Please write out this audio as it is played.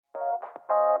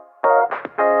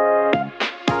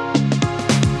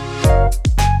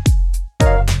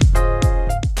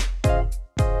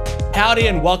Howdy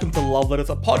and welcome to Love Letters,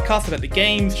 a podcast about the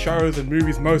games, shows, and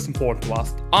movies most important to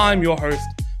us. I'm your host,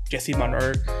 Jesse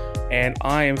Munro, and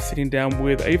I am sitting down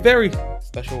with a very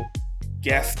special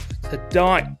guest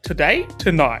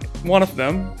tonight. One of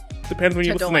them, depends when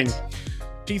you're listening.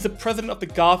 She's the president of the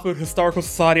Garfield Historical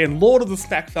Society and Lord of the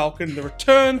Snack Falcon, the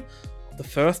return of the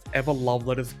first ever Love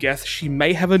Letters guest. She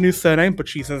may have a new surname, but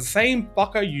she's the same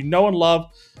fucker you know and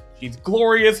love. She's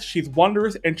glorious, she's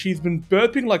wondrous, and she's been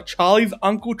burping like Charlie's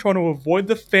uncle trying to avoid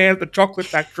the fan at the chocolate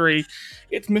factory.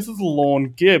 It's Mrs.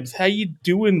 Lorne Gibbs. How you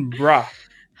doing, bruh?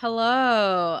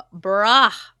 Hello,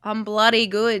 bruh. I'm bloody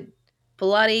good.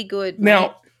 Bloody good, mate.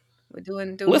 Now, we're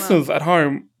doing listeners well. at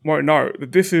home won't know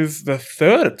that this is the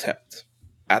third attempt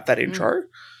at that intro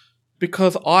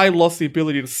because I lost the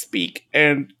ability to speak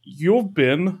and you've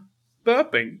been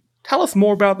burping. Tell us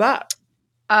more about that.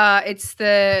 It's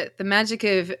the magic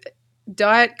of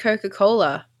Diet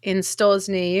Coca-Cola in stores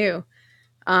near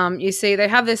you. You see, they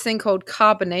have this thing called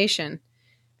carbonation,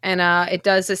 and it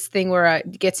does this thing where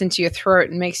it gets into your throat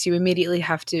and makes you immediately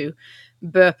have to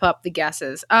burp up the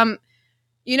gases.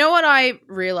 You know what I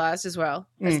realized as well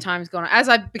as time's gone on? As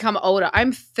I've become older,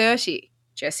 I'm 30,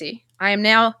 Jesse. I am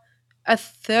now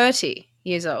 30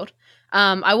 years old.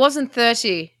 I wasn't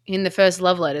 30 in the first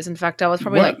love letters. In fact, I was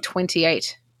probably like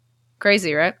 28.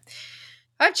 Crazy, right?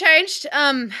 I've changed.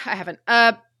 I haven't.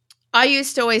 I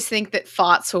used to always think that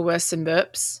farts were worse than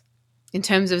burps in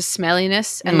terms of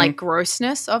smelliness and like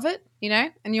grossness of it, you know?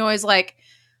 And you're always like,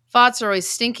 farts are always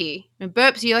stinky. And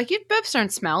burps, you're like, your burps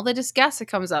don't smell. They're just gas that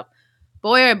comes up.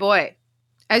 Boy, oh boy.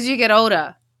 As you get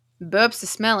older, burps are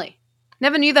smelly.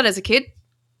 Never knew that as a kid.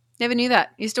 Never knew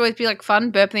that. Used to always be like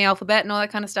fun, burping the alphabet and all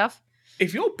that kind of stuff.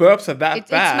 If your burps are that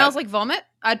bad. It smells like vomit.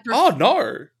 Oh,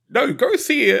 no. No, go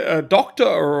see a doctor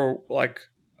or like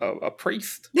a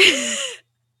priest.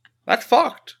 That's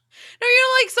fucked. No, you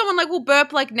know, like someone like will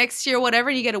burp like next year or whatever,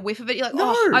 and you get a whiff of it. You're like,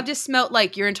 oh, I've just smelt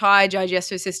like your entire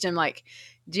digestive system like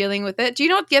dealing with it. Do you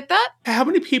not get that? How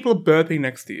many people are burping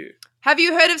next to you? Have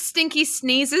you heard of stinky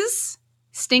sneezes?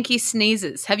 Stinky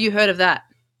sneezes. Have you heard of that?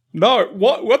 No.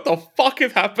 What the fuck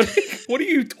is happening? What are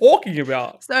you talking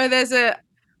about? So there's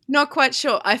not quite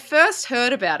sure. I first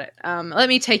heard about it. Let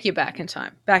me take you back in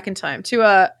time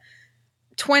to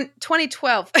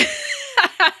 2012.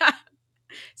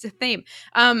 It's a theme.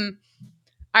 I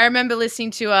remember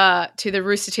listening to the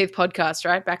Rooster Teeth podcast,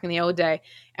 right, back in the old day,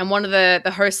 and one of the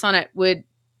hosts on it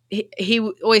he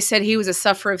always said he was a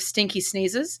sufferer of stinky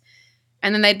sneezes,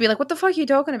 and then they'd be like, "What the fuck are you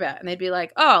talking about?" And they'd be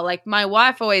like, "Oh, like my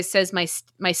wife always says my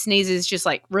sneezes just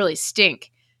like really stink."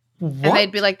 What? And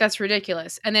they'd be like, that's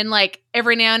ridiculous. And then like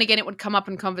every now and again it would come up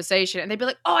in conversation and they'd be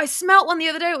like, oh, I smelt one the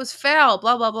other day. It was foul,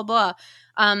 blah, blah, blah, blah.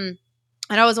 And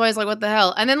I was always like, what the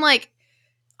hell? And then like,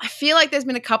 I feel like there's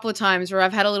been a couple of times where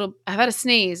I've had a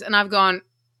sneeze and I've gone,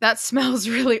 that smells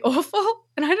really awful.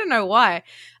 And I don't know why.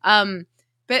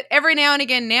 But every now and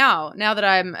again now that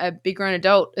I'm a big grown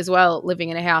adult as well, living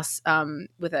in a house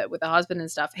with a husband and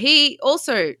stuff, he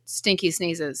also stinky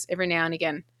sneezes every now and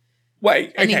again.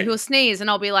 Wait, and okay. he'll sneeze and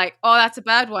I'll be like, oh, that's a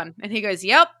bad one. And he goes,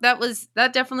 yep, that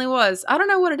definitely was. I don't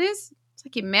know what it is. It's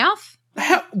like your mouth.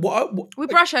 What? We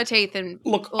brush our teeth and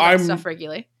all that stuff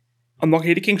regularly. I'm not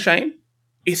here to king shame.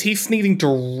 Is he sneezing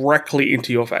directly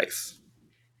into your face?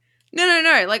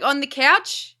 No. Like on the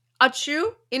couch,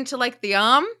 achoo, into like the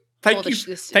arm. Thank you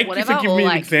for giving me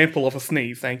an example of a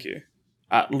sneeze. Thank you.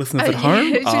 Listeners at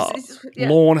home,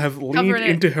 Lorne has leaned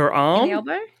into her arm, in the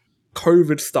elbow?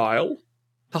 COVID style,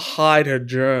 to hide her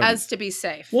germs. As to be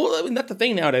safe. Well, I mean, that's the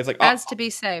thing nowadays. Like, to be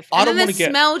safe. And then the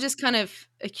smell just kind of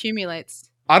accumulates.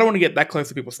 I don't want to get that close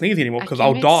to people sneezing anymore because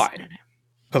I'll die.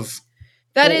 Because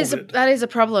that is a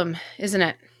problem, isn't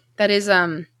it? That is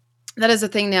a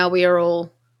thing now we are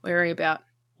all wary about.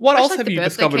 What else have you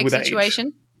discovered with situation?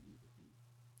 Age?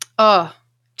 Oh,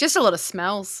 just a lot of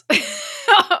smells.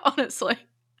 Honestly.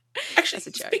 Actually,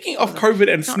 speaking of COVID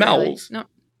and smells, really.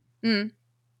 No.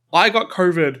 I got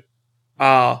COVID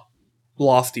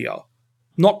last year.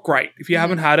 Not great. If you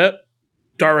haven't had it,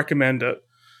 don't recommend it.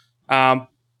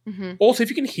 Also, if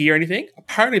you can hear anything,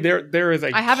 apparently there is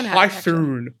a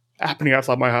typhoon happening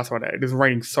outside my house right now. It is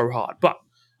raining so hard. But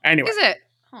anyway. Is it?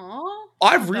 Aww.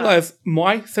 I've realized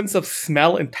my sense of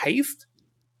smell and taste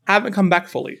haven't come back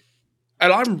fully.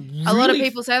 And I'm really a lot of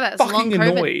people say that. It's fucking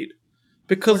annoyed.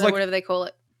 Because like, whatever they call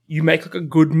it. You make like a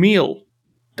good meal.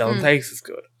 Doesn't taste as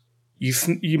good.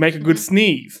 You make a good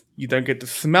sneeze. You don't get to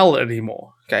smell it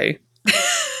anymore. Okay?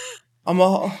 It's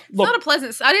not a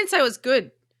pleasant... I didn't say it was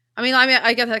good. I mean,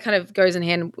 I guess that kind of goes in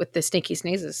hand with the stinky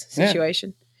sneezes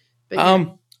situation. Yeah.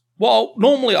 But, well,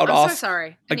 normally I'd ask so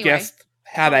sorry. a guest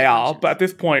how they are, but at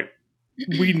this point,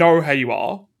 we know how you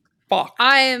are. Fuck.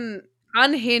 I am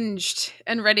unhinged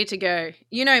and ready to go.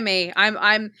 You know me.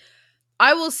 I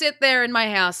will sit there in my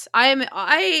house.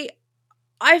 I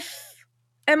am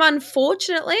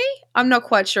unfortunately, I'm not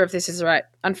quite sure if this is right.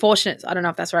 Unfortunate, I don't know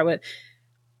if that's the right word.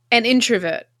 An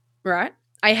introvert, right?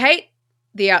 I hate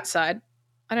the outside.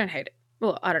 I don't hate it.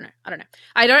 Well, I don't know.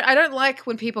 I don't like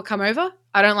when people come over.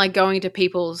 I don't like going to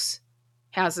people's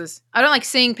houses. I don't like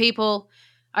seeing people.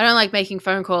 I don't like making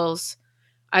phone calls.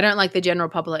 I don't like the general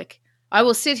public. I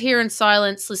will sit here in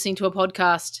silence listening to a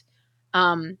podcast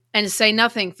and say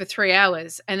nothing for 3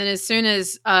 hours. And then as soon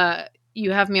as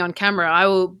you have me on camera, I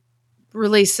will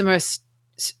release the most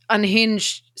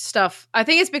unhinged stuff. I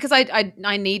think it's because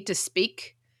I need to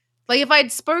speak. Like if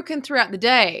I'd spoken throughout the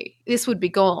day, this would be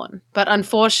gone. But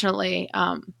unfortunately,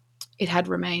 it had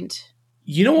remained.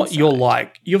 You know what inside. you're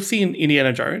like? You've seen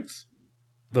Indiana Jones?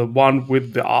 The one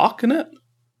with the Ark in it?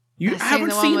 You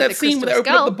haven't seen that scene where they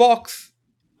open up the box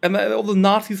and all the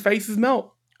Nazis' faces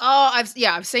melt? Oh, I've seen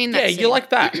that scene. Yeah, you're like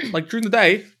that. Like during the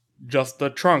day, just the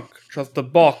trunk, just the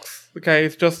box. Okay,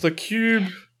 it's just a cube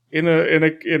in a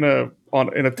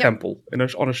temple,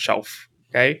 on a shelf.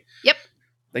 Okay? Yep.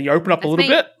 Then you open up a little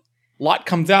bit, light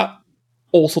comes out,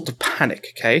 all sorts of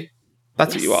panic, okay?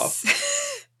 That's what you are.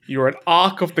 You're an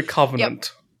Ark of the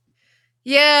Covenant.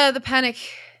 Yep. Yeah, the panic.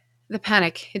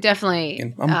 It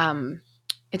definitely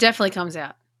comes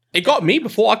out. It got me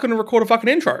before I couldn't record a fucking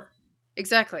intro.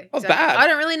 Exactly. That was bad. I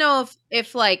don't really know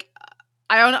if like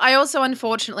I also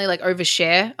unfortunately like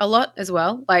overshare a lot as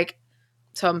well. Like,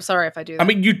 so I'm sorry if I do that. I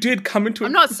mean, you did come into it.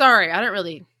 I'm not sorry. I don't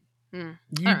really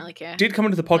care. Did come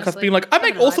into the podcast honestly, being like, I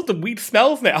make all sorts of weird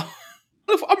smells now.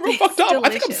 I'm real fucked up. Delicious. I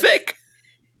think I'm sick.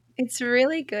 It's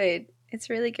really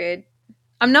good.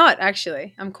 I'm not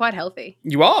actually. I'm quite healthy.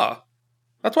 You are.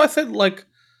 That's why I said like,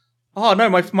 oh no,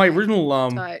 my original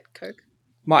Diet Coke.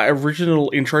 My original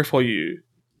intro for you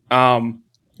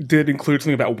did include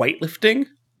something about weightlifting,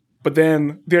 but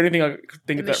then the only thing I could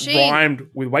think of that rhymed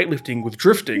with weightlifting was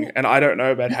drifting, and I don't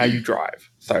know about how you drive,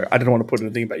 so I didn't want to put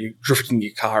anything about you drifting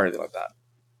your car or anything like that.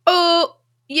 Oh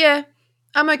yeah,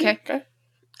 I'm okay. Okay.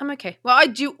 I'm okay. Well,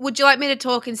 would you like me to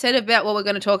talk instead about what we're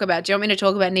going to talk about? Do you want me to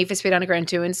talk about Need for Speed Underground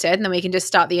 2 instead, and then we can just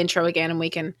start the intro again, and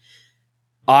we can.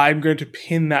 I'm going to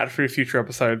pin that for a future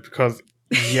episode because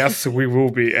yes, we will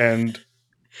be, and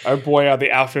oh boy, are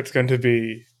the outfits going to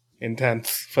be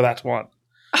intense for that one.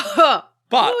 But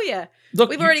oh yeah, look,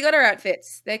 we've already got our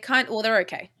outfits. They're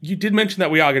okay. You did mention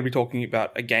that we are going to be talking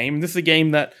about a game. This is a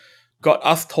game that got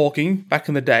us talking back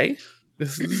in the day.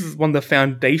 This is one of the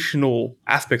foundational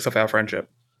aspects of our friendship.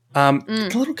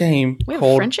 It's a little game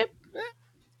called friendship.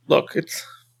 Look, it's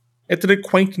an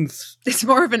acquaintance. It's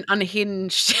more of an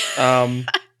unhinged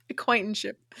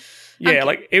acquaintanceship. Yeah,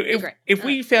 like if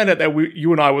we found out that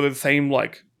you and I were the same,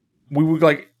 like we were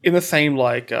like in the same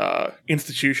like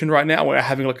institution right now, we're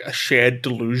having like a shared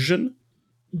delusion.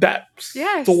 That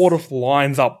sort of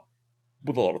lines up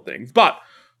with a lot of things. But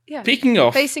speaking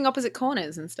of facing opposite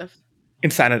corners and stuff,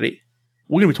 insanity.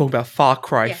 We're going to be talking about Far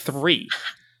Cry 3.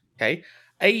 Okay.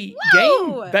 A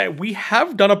game that we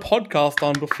have done a podcast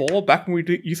on before, back when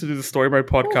we used to do the Story Mode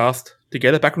podcast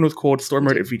together, back when it was called Story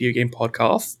Mode, a video game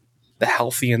podcast, the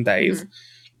halcyon days.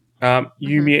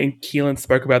 You, me, and Keelan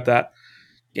spoke about that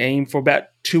game for about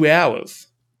 2 hours.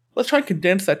 Let's try and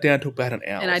condense that down to about an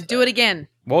hour. And I'd do it again.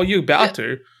 Well, you're about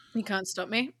to. You can't stop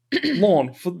me.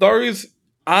 Lorne, for those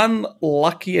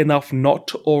unlucky enough not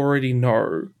to already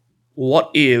know,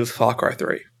 what is Far Cry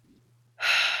 3?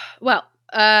 Well,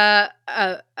 Far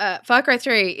Cry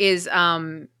 3 is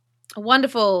a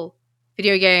wonderful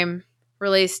video game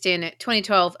released in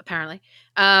 2012, apparently,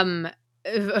 by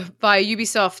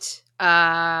Ubisoft.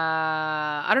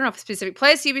 I don't know if a specific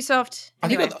place, Ubisoft.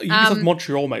 Anyway, I think Ubisoft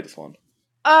Montreal made this one.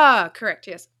 Correct,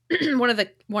 yes. one of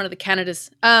the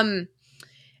Canadas. And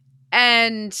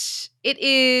it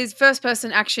is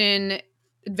first-person action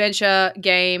adventure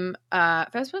game.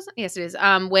 First-person? Yes, it is.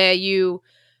 Where you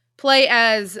play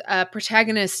as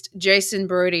protagonist Jason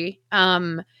Brody,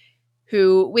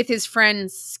 who, with his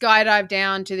friends, skydive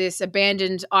down to this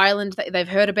abandoned island that they've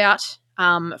heard about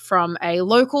from a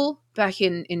local back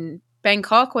in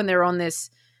Bangkok when they're on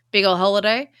this big old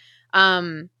holiday.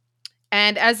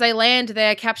 And as they land,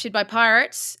 they're captured by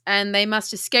pirates, and they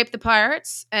must escape the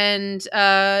pirates and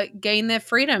gain their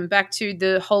freedom back to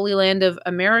the Holy Land of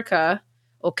America,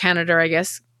 or Canada, I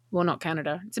guess. Well, not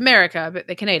Canada. It's America, but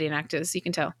they're Canadian actors, you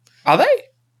can tell. Are they?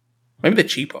 Maybe they're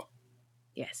cheaper.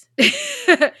 Yes.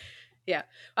 Yeah.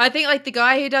 I think like the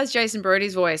guy who does Jason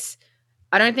Brody's voice,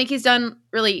 I don't think he's done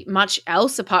really much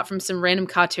else apart from some random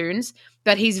cartoons,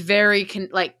 but he's very,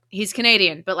 he's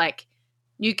Canadian, but like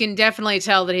you can definitely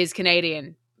tell that he's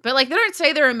Canadian But like they don't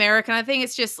say they're American. I think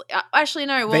it's just actually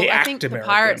no. Well, They I act think the American.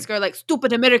 pirates go like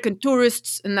stupid American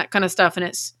tourists and that kind of stuff, and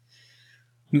it's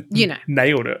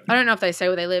nailed it. I don't know if they say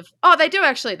where they live. Oh, they do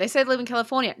actually. They say they live in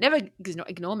California. Never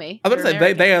ignore me. I was going to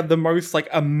say they are the most like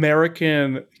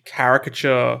American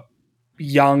caricature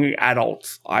young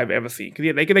adults I've ever seen.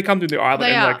 Because they come to the island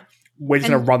and like we're just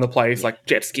gonna run the place like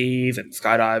jet skis and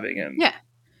skydiving and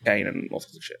cane and all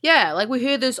sorts of shit. Yeah, like we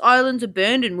hear this island's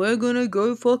abandoned. We're gonna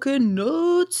go fucking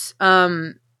nuts.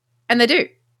 And they do,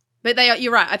 but they are.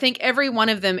 You're right. I think every one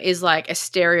of them is like a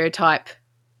stereotype,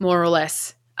 more or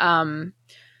less.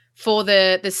 For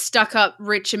the stuck up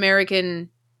rich American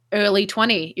early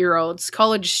 20-year-olds,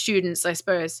 college students, I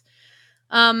suppose.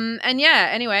 And yeah,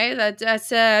 anyway,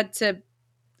 it's a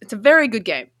very good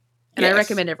game, and I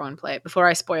recommend everyone play it before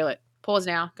I spoil it. Pause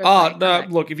now. No,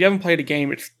 look, if you haven't played a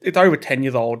game, it's over 10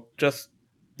 years old. Just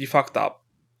you fucked up,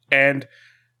 and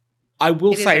I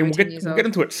will say, and we'll get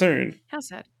into it soon. How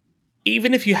sad.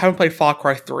 Even if you haven't played Far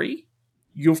Cry 3,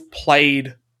 you've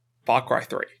played Far Cry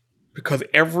 3 because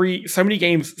so many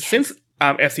games since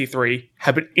FC3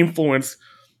 have been influenced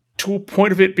to a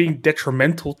point of it being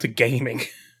detrimental to gaming.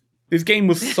 This game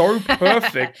was so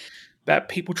perfect that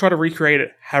people try to recreate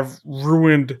it have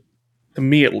ruined, to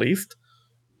me at least,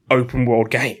 open world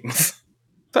games.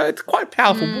 So it's quite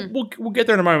powerful. We'll get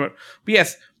there in a moment. But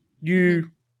yes, you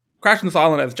crash on this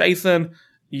island as Jason.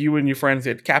 You and your friends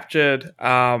get captured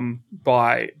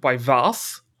by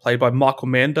Vas, played by Michael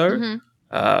Mando,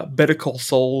 Better Call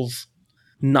Saul's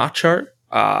Nacho,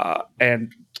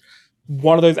 and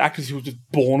one of those actors who was just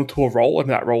born into a role, and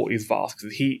that role is Vas,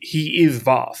 because he is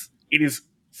Vas. It is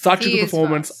such a good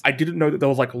performance. Vas. I didn't know that there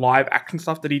was like live action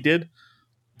stuff that he did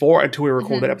for until we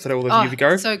recorded that episode all those years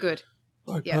ago. So good.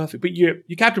 Oh, perfect. But you're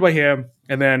captured by him,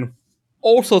 and then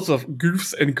all sorts of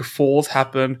goofs and guffaws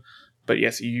happen. But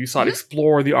yes, you start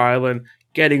exploring the island,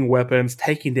 getting weapons,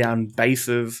 taking down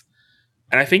bases.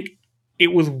 And I think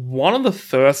it was one of the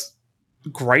first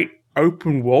great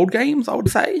open world games, I would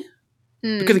say.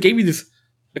 Because it gave you this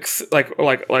like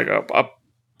a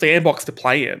sandbox to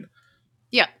play in.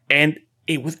 Yeah. And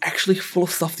it was actually full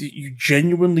of stuff that you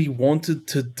genuinely wanted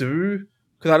to do.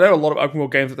 Because I know a lot of open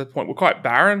world games at that point were quite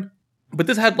barren. But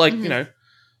this had like,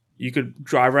 you could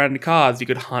drive around in cars, you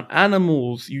could hunt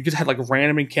animals, you just had like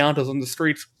random encounters on the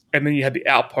streets, and then you had the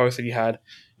outposts and you had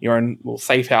your own little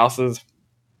safe houses,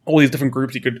 all these different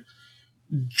groups you could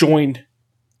join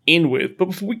in with. But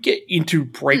before we get into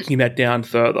breaking that down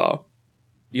further,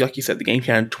 like you said, the game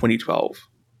came out in 2012.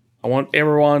 I want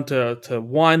everyone to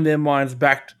wind their minds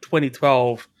back to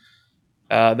 2012.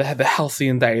 They had the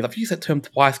halcyon days. I've used that term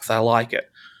twice because I like it.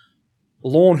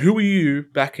 Lorne, who were you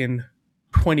back in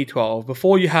 2012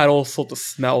 before you had all sorts of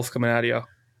smells coming out of you?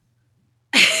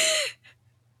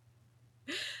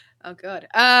 Oh god.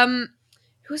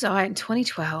 Who was I in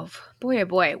 2012? Boy oh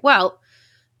boy. Well,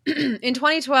 in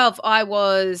 2012 I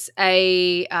was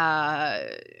a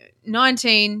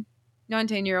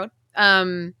 19-year-old.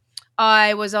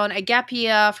 I was on a gap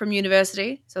year from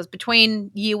university. So I was between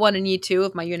year 1 and year 2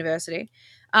 of my university.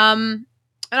 And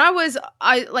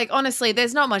honestly,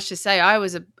 there's not much to say. I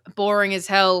was a boring as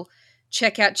hell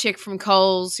checkout chick from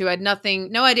Coles who had no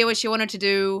idea what she wanted to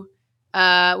do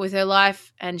with her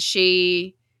life, and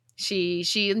she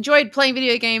enjoyed playing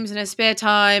video games in her spare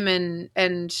time, and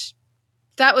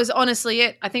that was honestly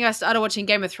it. I think I started watching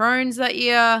Game of Thrones that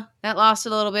year. That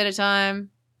lasted a little bit of time.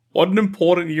 What an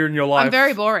important year in your life. I'm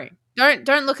very boring.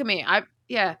 Don't look at me.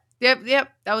 Yep.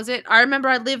 That was it. I remember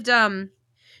I lived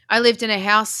in a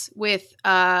house with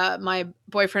my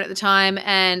boyfriend at the time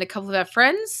and a couple of our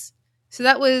friends. So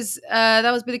that was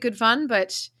really good fun,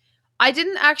 but I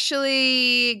didn't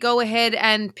actually go ahead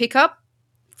and pick up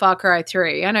Far Cry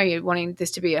 3. I know you're wanting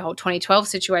this to be a whole 2012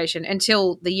 situation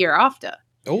until the year after.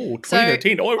 Oh,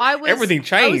 2013. So everything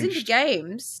changed. I was into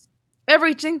games.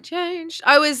 Everything changed.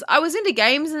 I was into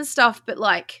games and stuff, but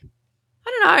like, I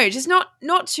don't know, just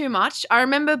not too much. I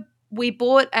remember we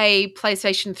bought a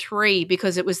PlayStation 3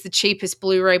 because it was the cheapest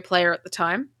Blu-ray player at the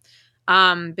time.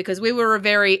 Because we were a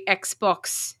very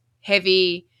Xbox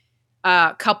heavy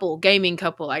gaming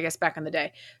couple, I guess, back in the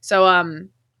day. So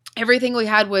everything we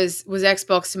had was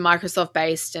Xbox and Microsoft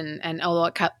based and all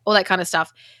that kind of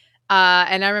stuff.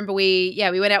 And I remember we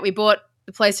went out, we bought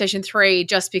the PlayStation 3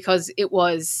 just because it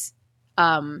was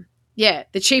the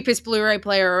cheapest Blu-ray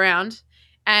player around,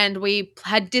 and we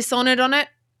had Dishonored on it.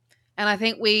 And I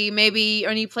think we maybe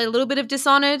only played a little bit of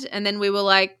Dishonored, and then we were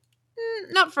like,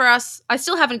 not for us. I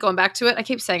still haven't gone back to it. I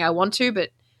keep saying I want to, but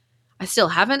I still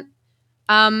haven't.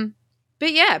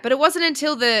 But it wasn't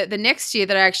until the next year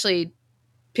that I actually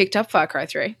picked up Far Cry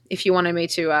 3, if you wanted me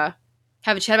to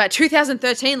have a chat about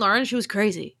 2013, Lauren. She was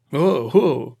crazy.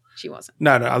 Oh. She wasn't.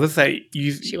 No, I was going to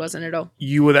say... She wasn't at all.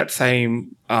 You were that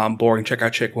same boring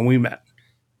checkout chick when we met.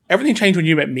 Everything changed when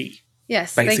you met me.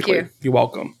 Yes, basically. Thank you. You're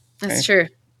welcome. That's okay? true.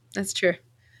 That's true.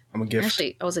 I'm a gift.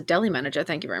 Actually, I was a deli manager.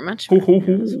 Thank you very much.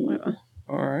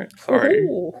 All right. Sorry.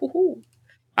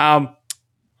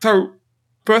 So,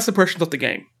 first impressions of the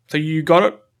game. So you got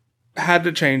it. How did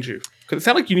it change you? Because it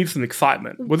sounded like you need some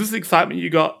excitement. Was this the excitement you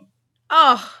got?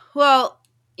 Oh, well,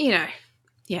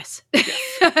 yes.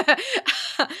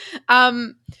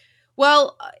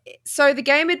 Well, so the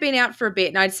game had been out for a bit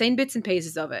and I'd seen bits and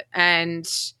pieces of it. And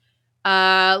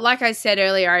like I said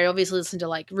earlier, I obviously listened to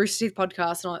like Rooster Teeth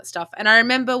podcasts and all that stuff. And I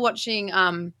remember watching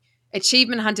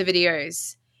achievement hunter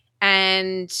videos,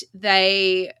 and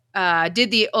they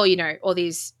did all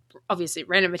these obviously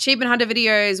random achievement hunter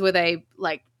videos where they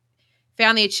like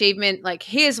found the achievement, like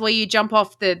here's where you jump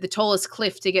off the tallest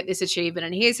cliff to get this achievement,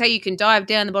 and here's how you can dive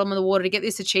down the bottom of the water to get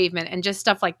this achievement, and just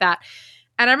stuff like that.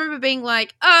 And I remember being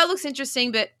like, oh, it looks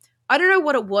interesting, but I don't know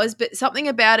what it was, but something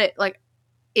about it,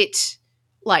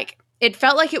 it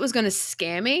felt like it was going to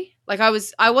scare me. Like I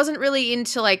wasn't really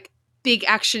into like big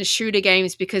action shooter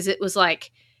games because it was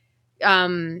like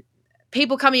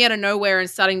people coming out of nowhere and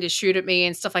starting to shoot at me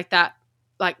and stuff like that,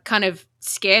 like kind of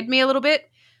scared me a little bit.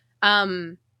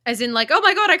 As in like, oh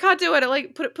my God, I can't do it. I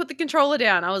like put the controller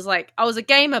down. I was a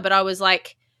gamer, but I was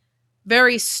like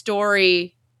very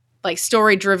story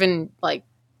driven, like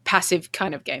passive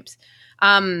kind of games.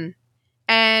 But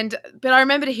I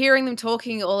remember hearing them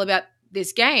talking all about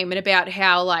this game and about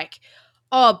how like,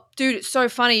 oh dude, it's so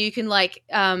funny. You can like,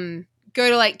 go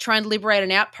to like try and liberate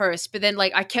an outpost, but then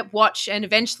like I kept watch and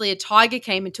eventually a tiger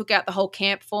came and took out the whole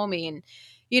camp for me, and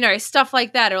stuff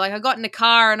like that. Or like I got in a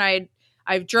car and I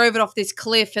drove it off this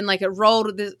cliff and like it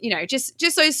rolled,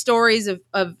 just those stories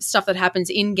of stuff that happens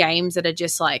in games that are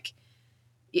just like,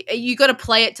 you got to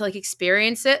play it to like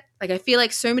experience it. Like I feel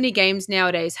like so many games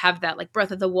nowadays have that, like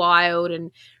Breath of the Wild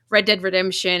and Red Dead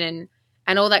Redemption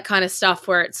and all that kind of stuff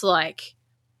where it's like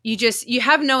you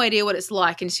have no idea what it's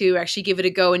like until you actually give it a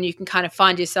go, and you can kind of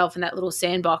find yourself in that little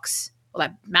sandbox, or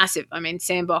that massive,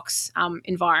 sandbox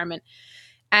environment.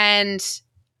 And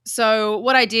so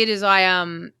what I did is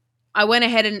I went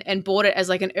ahead and bought it as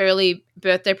like an early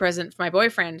birthday present for my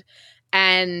boyfriend.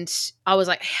 And I was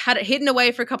like, had it hidden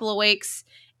away for a couple of weeks.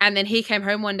 And then he came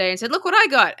home one day and said, look what I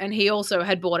got. And he also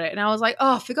had bought it. And I was like,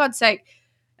 oh, for God's sake.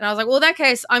 And I was like, well, in that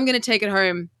case, I'm going to take it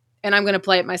home and I'm going to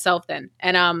play it myself then.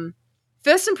 And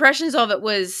first impressions of it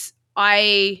was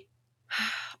I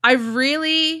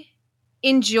really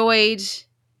enjoyed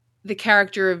the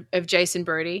character of Jason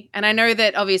Brody. And I know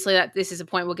that obviously that this is a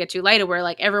point we'll get to later where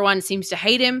like everyone seems to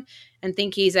hate him and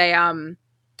think he's a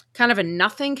kind of a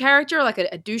nothing character, like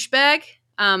a douchebag.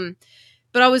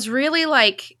 But I was really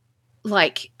like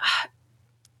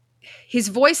his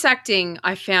voice acting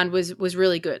I found was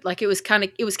really good. Like it was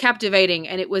captivating,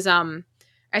 and it was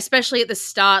especially at the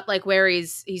start, like where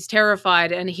he's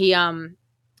terrified and he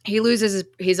loses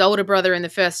his older brother in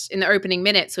the opening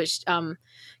minutes, which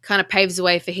kind of paves the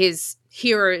way for his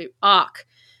hero arc.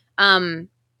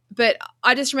 But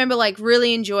I just remember like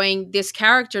really enjoying this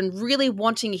character and really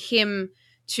wanting him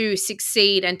to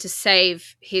succeed and to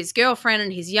save his girlfriend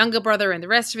and his younger brother and the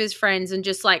rest of his friends, and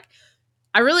just like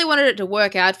I really wanted it to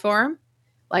work out for him,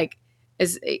 like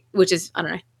which is, I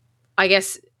don't know, I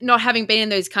guess not having been in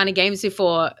those kind of games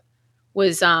before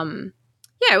was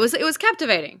it was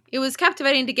captivating. It was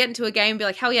captivating to get into a game and be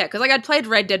like, hell yeah, because like I'd played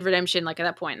Red Dead Redemption like at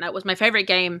that point, and that was my favorite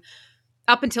game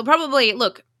up until probably,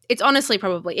 look, it's honestly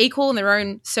probably equal in their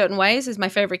own certain ways as my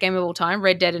favorite game of all time,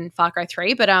 Red Dead and Far Cry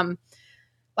 3, but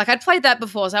like I'd played that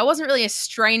before, so I wasn't really a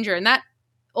stranger, and that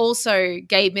also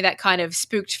gave me that kind of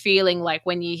spooked feeling, like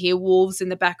when you hear wolves in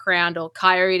the background or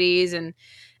coyotes, and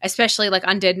especially like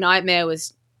Undead Nightmare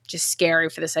was just scary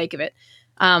for the sake of it.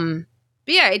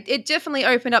 But yeah, it definitely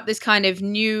opened up this kind of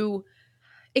new,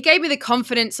 it gave me the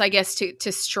confidence, I guess,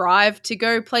 to strive to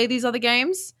go play these other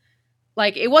games.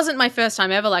 Like it wasn't my first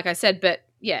time ever, like I said, but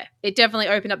yeah, it definitely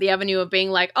opened up the avenue of being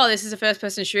like, oh, this is a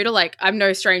first-person shooter. Like I'm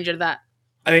no stranger to that.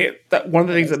 I think that one of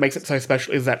the things that makes it so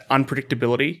special is that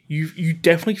unpredictability. You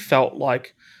definitely felt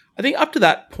like, I think up to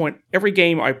that point, every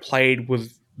game I played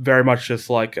was very much just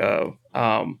like a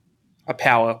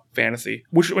power fantasy,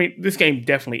 which I mean, this game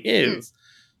definitely is.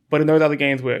 But in those other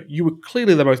games where you were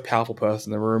clearly the most powerful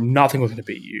person in the room, nothing was going to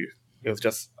beat you. It was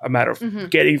just a matter of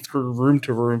getting through room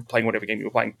to room, playing whatever game you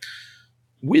were playing.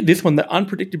 With this one, the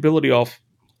unpredictability of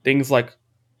things like,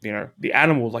 the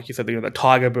animals, like you said, the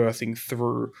tiger bursting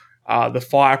through, the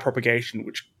fire propagation,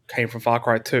 which came from Far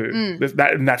Cry 2.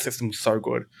 That system was so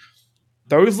good.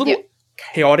 Those little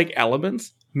chaotic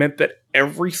elements meant that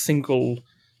every single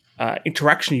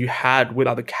interaction you had with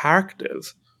other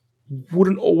characters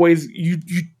wouldn't always, you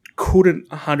couldn't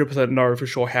 100% know for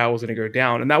sure how it was going to go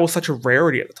down. And that was such a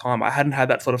rarity at the time. I hadn't had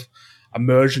that sort of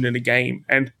immersion in a game.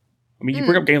 And I mean, you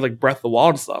bring up games like Breath of the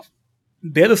Wild and stuff.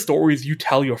 They're the stories you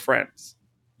tell your friends.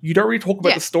 You don't really talk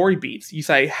about the story beats. You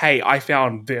say, hey, I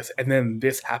found this, and then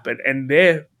this happened. And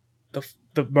they're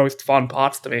the most fun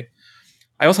parts to me.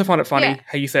 I also find it funny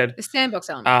how you said the sandbox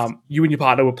elements. You and your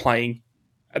partner were playing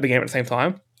the game at the same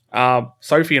time.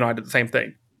 Sophie and I did the same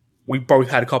thing. We both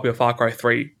had a copy of Far Cry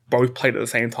 3, both played at the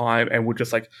same time, and we're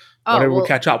just like, whenever we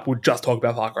catch up, we'll just talk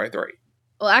about Far Cry 3.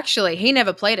 Well, actually, he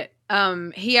never played it.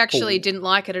 He actually didn't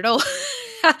like it at all.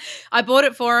 I bought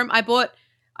it for him. I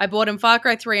bought him Far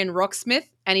Cry 3 and Rocksmith,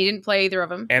 and he didn't play either of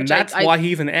them. And that's why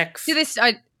he's an ex. To this,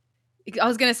 I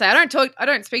was going to say I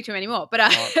don't speak to him anymore. But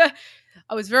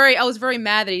I was very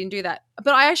mad that he didn't do that.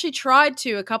 But I actually tried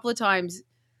to a couple of times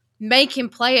make him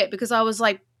play it because I was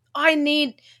like, I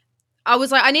need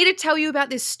to tell you about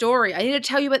this story. I need to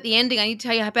tell you about the ending. I need to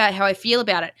tell you about how I feel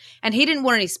about it. And he didn't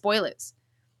want any spoilers.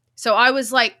 So I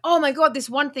was like, oh my God, this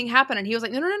one thing happened. And he was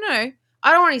like, no.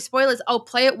 I don't want any spoilers. I'll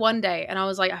play it one day. And I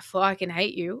was like, I fucking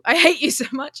hate you. I hate you so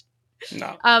much.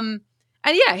 No. And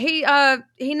yeah,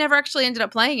 he never actually ended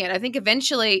up playing it. I think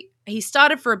eventually he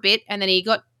started for a bit and then he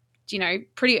got,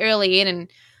 pretty early in and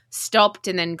stopped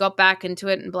and then got back into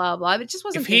it and blah, blah. But it just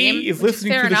wasn't for him. If he is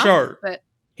listening to the show,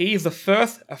 he is the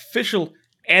first official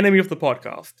enemy of the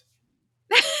podcast.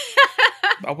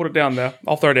 I'll put it down there.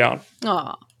 I'll throw it down.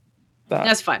 Oh,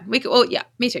 that's fine. We could. Oh, yeah,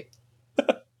 me too.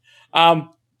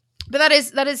 But that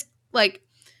is like,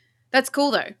 that's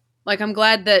cool though. Like, I'm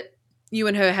glad that you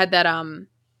and her had that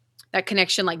that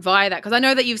connection like via that, because I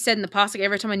know that you've said in the past, like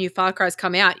every time a new Far Cry's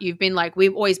come out, you've been like, we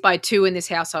always buy 2 in this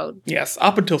household. Yes,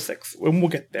 up until 6, and we'll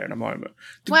get there in a moment.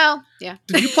 Yeah.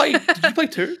 Did you play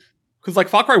 2? Because like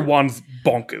Far Cry 1's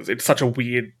bonkers. It's such a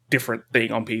weird, different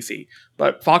thing on PC.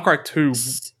 But Far Cry 2,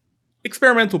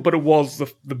 experimental, but it was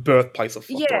the birthplace of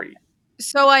 3.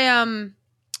 So I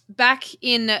back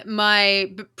in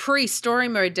my pre-story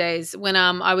mode days when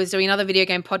I was doing another video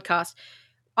game podcast,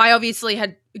 I obviously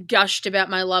had gushed about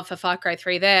my love for Far Cry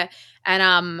 3 there.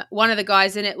 And one of the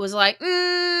guys in it was like,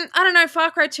 I don't know,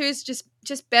 Far Cry 2 is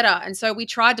just better. And so we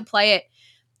tried to play it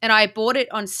and I bought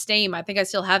it on Steam. I think I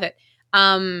still have it.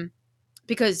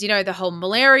 Because, the whole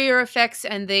malaria effects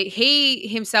and he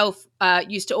himself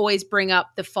used to always bring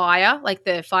up the fire, like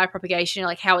the fire propagation,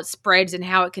 like how it spreads and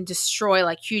how it can destroy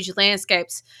like huge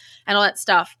landscapes and all that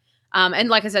stuff. And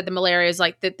like I said, the malaria is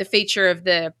like the feature of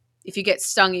if you get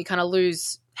stung, you kind of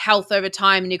lose health over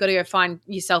time and you've got to go find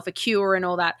yourself a cure and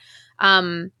all that.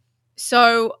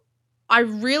 So I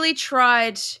really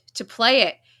tried to play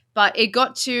it, but it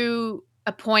got to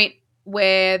a point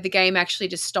where the game actually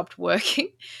just stopped working.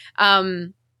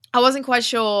 I wasn't quite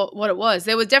sure what it was.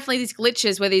 There was definitely these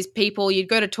glitches where these people, you'd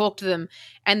go to talk to them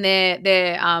and their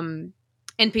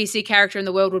NPC character in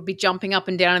the world would be jumping up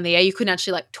and down in the air. You couldn't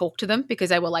actually like talk to them because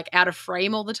they were like out of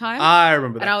frame all the time. I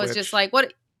remember that. And I was just like,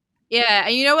 what? Yeah.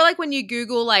 And like when you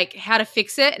Google like how to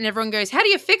fix it and everyone goes, how do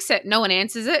you fix it? No one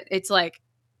answers it. It's like,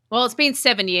 well, it's been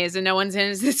 7 years and no one's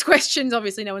answered this questions.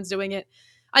 Obviously no one's doing it.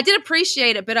 I did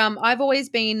appreciate it, but I've always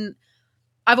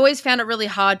found it really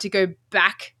hard to go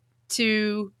back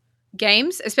to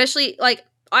games, especially like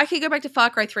I could go back to Far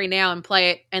Cry 3 now and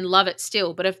play it and love it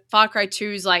still. But if Far Cry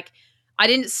 2 is like,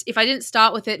 if I didn't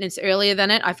start with it and it's earlier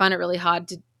than it, I find it really hard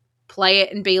to play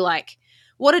it and be like,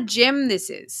 what a gem this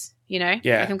is, Yeah.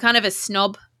 Like I'm kind of a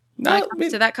snob when it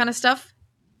comes to that kind of stuff.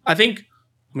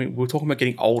 We were talking about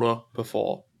getting older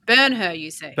before. Burn her,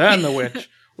 you say. Burn the witch.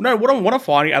 No, what I'm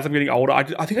finding as I'm getting older, I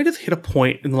think I just hit a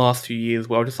point in the last few years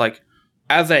where I'm just like,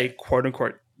 as a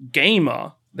quote-unquote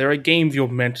gamer, there are games you're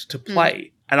meant to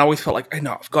play. And I always felt like, hey,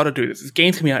 no, I've got to do this. This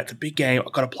game's coming out. It's a big game.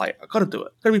 I've got to play it. I've got to do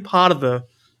it. I've got to be part of the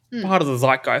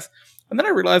zeitgeist. And then I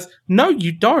realized, no,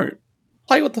 you don't.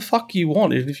 Play what the fuck you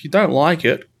want. And if you don't like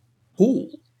it, cool.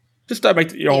 Just don't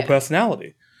make it your whole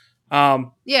personality.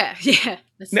 Yeah.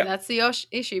 That's the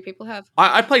issue people have.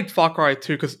 I played Far Cry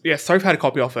 2 because, Soph had a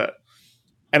copy of it.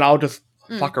 And I'll just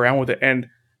fuck around with it. And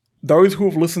those who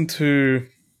have listened to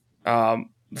the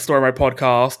Story Mode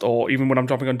podcast, or even when I'm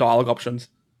jumping on dialogue options,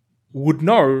 would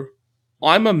know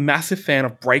I'm a massive fan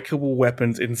of breakable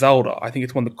weapons in Zelda. I think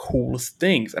it's one of the coolest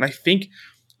things. And I think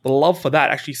the love for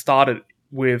that actually started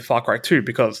with Far Cry 2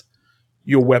 because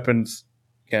your weapons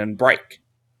can break.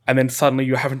 And then suddenly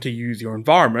you're having to use your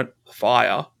environment, the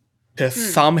fire, to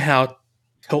somehow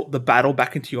tilt the battle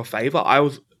back into your favor.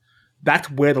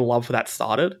 That's where the love for that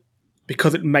started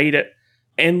because it made it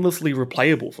endlessly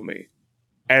replayable for me.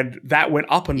 And that went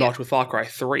up a notch with Far Cry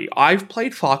 3. I've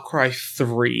played Far Cry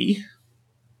 3.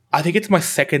 I think it's my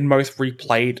second most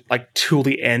replayed, like, till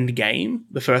the end game.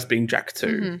 The first being Jack 2.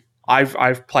 Mm-hmm.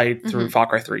 I've played through Far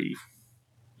Cry 3,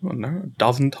 I don't know, a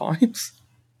dozen times.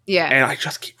 Yeah. And I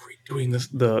just keep redoing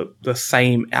the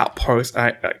same outpost.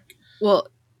 Well,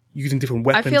 using different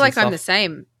weapons. I feel like and I'm the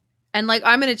same. And like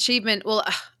I'm an achievement. Well,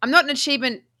 I'm not an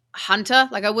achievement hunter.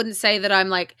 Like I wouldn't say that I'm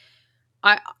like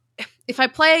if I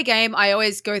play a game, I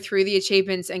always go through the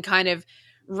achievements and kind of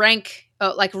rate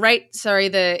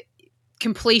the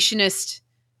completionist,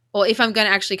 or if I'm going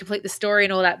to actually complete the story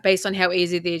and all that based on how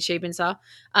easy the achievements are.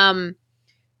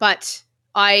 But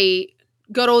I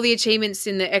got all the achievements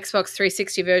in the Xbox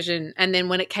 360 version, and then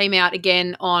when it came out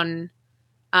again on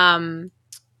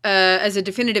as a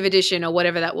definitive edition or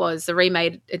whatever that was, the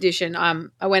remade edition,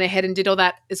 I went ahead and did all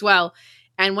that as well.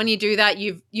 And when you do that,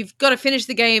 you've got to finish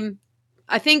the game.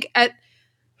 I think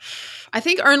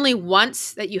only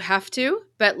once that you have to,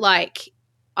 but like,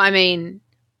 I mean,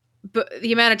 but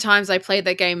the amount of times I played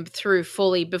that game through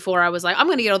fully before I was like, I'm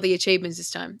going to get all the achievements this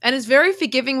time. And it's very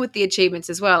forgiving with the achievements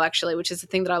as well, actually, which is the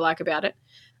thing that I like about it.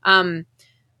 The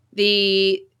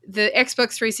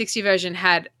Xbox 360 version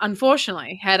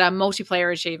unfortunately had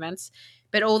multiplayer achievements,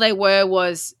 but all they were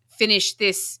was finish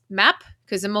this map,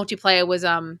 because the multiplayer was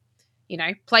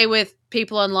play with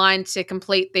people online to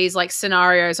complete these like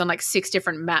scenarios on like 6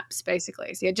 different maps,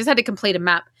 basically. So you just had to complete a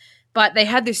map. But they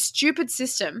had this stupid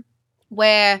system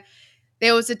where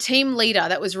there was a team leader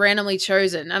that was randomly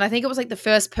chosen. And I think it was like the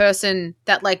first person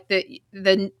that like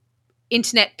the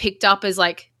internet picked up as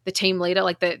like the team leader,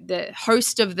 like the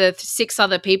host of the 6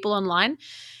 other people online.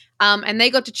 And they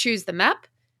got to choose the map.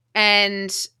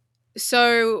 And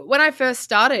so when I first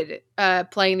started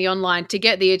playing the online to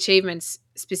get the achievements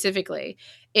specifically,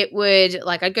 it would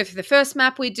like I'd go through the first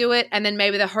map, we'd do it, and then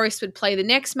maybe the host would play the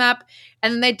next map,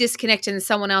 and then they'd disconnect and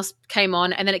someone else came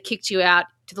on, and then it kicked you out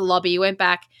to the lobby. You went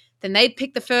back, then they'd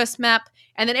pick the first map,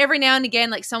 and then every now and again,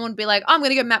 like someone would be like, oh, I'm going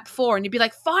to go map 4, and you'd be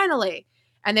like, finally.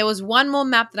 And there was one more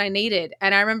map that I needed,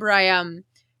 and I remember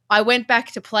I went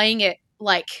back to playing it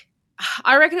like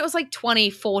I reckon it was like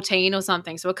 2014 or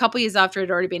something, so a couple years after it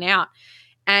had already been out,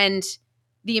 and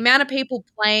the amount of people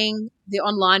playing the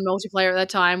online multiplayer at that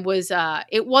time was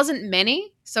it wasn't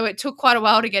many, so it took quite a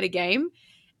while to get a game,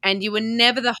 and you were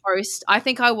never the host. I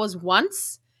think I was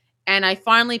once, and I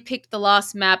finally picked the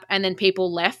last map, and then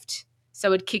people left,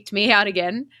 so it kicked me out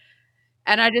again.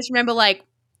 And I just remember like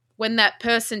when that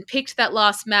person picked that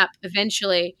last map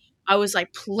eventually, I was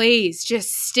like, please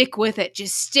just stick with it.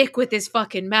 Just stick with this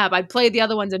fucking map. I'd played the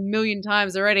other ones a million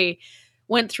times already,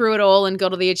 went through it all and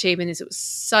got all the achievements. It was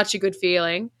such a good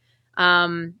feeling.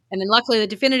 And then luckily the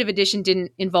definitive edition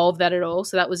didn't involve that at all,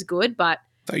 so that was good. But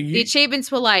the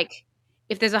achievements were like,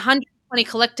 if there's 120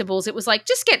 collectibles, it was like,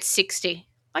 just get 60.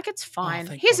 Like, it's fine.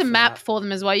 Here's a map for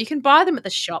them as well. You can buy them at the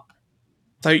shop.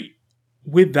 So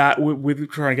with that, with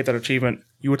trying to get that achievement,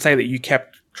 you would say that you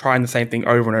kept trying the same thing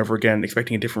over and over again,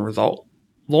 expecting a different result.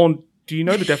 Lauren, do you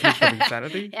know the definition of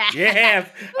insanity? Yes,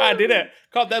 I did it.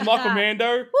 Got that Michael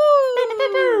Mando.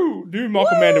 Woo! New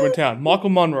Michael Mando in town. Michael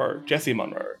Monroe. Jesse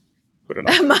Monroe. Good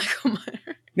enough. Michael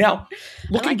Monroe. Now,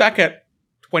 looking back at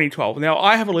 2012. Now,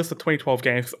 I have a list of 2012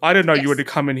 games. I didn't know you were to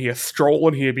come in here, stroll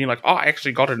in here, being like, oh, I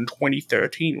actually got it in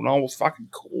 2013 when I was fucking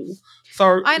cool.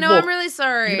 So I know, look, I'm really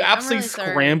sorry. You absolutely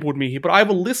scrambled me here, but I have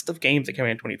a list of games that came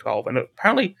out in 2012, and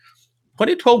apparently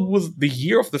 2012 was the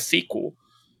year of the sequel.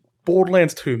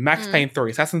 Borderlands 2, Max Payne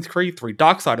 3, Assassin's Creed 3,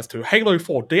 Darksiders 2, Halo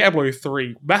 4, Diablo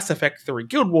 3, Mass Effect 3,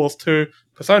 Guild Wars 2,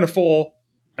 Persona 4,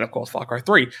 and of course Far Cry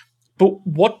 3. But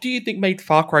what do you think made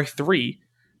Far Cry 3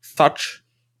 such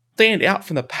stand out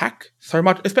from the pack so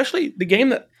much? Especially the game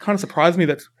that kind of surprised me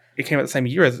that it came out the same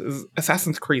year as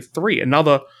Assassin's Creed 3,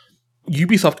 another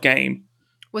Ubisoft game.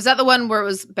 Was that the one where it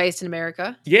was based in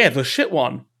America? Yeah, the shit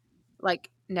one.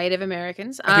 Like Native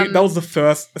Americans? I think that was the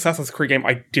first Assassin's Creed game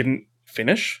I didn't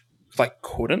finish. Like,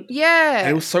 couldn't. Yeah.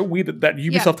 And it was so weird that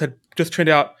Ubisoft had just turned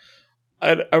out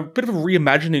a bit of a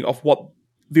reimagining of what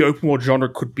the open world genre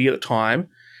could be at the time.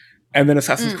 And then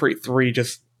Assassin's Creed 3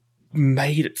 just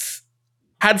made it,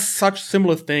 had such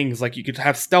similar things. Like, you could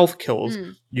have stealth kills.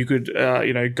 You could,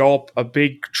 go up a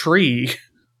big tree,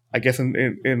 I guess,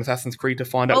 in Assassin's Creed to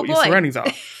find out what your surroundings are.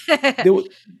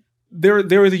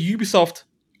 there is a Ubisoft,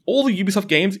 all the Ubisoft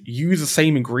games use the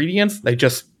same ingredients. They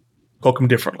just cook them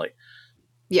differently.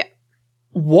 Yeah.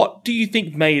 What do you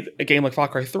think made a game like Far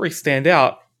Cry 3 stand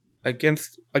out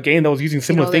against a game that was using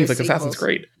similar things like sequels. Assassin's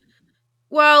Creed?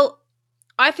 Well,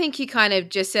 I think you kind of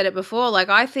just said it before. Like,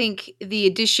 I think the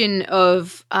addition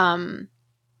of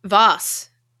Vaas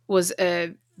was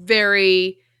a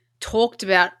very talked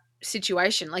about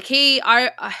situation. Like he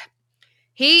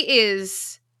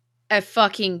is a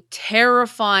fucking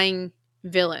terrifying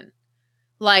villain.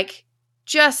 Like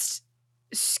just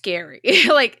scary.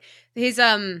 Like he's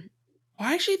I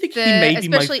actually think he the may be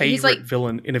my especially he's like favorite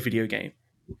villain in a video game.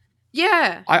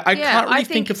 yeah. I Yeah, can't I really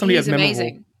think think of somebody he's as memorable.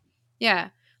 amazing. Yeah.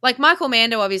 Like Michael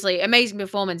Mando, obviously, amazing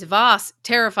performance, vast,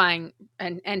 terrifying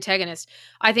antagonist.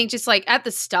 I think just like at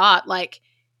the start, like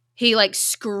he like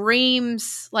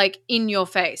screams like in your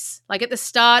face. Like at the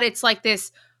start, it's like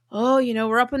this, oh,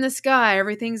 we're up in the sky,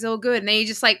 everything's all good. And then he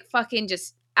just like fucking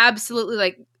just absolutely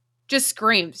like just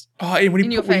screams Oh, and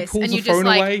in your when he face. pulls And the you're just phone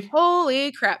like, away.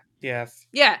 holy crap. Yes.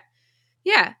 Yeah.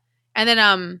 Yeah. And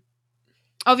then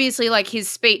obviously like his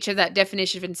speech of that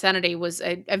definition of insanity was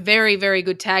a very, very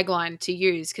good tagline to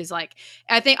use because like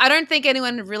I don't think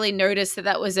anyone really noticed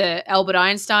that was a Albert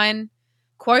Einstein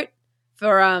quote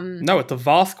for No, it's a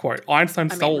vast quote. Einstein I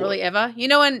mean stole really it. ever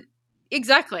and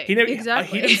exactly He didn't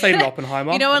say it in Oppenheimer.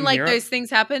 I when didn't like hear it. those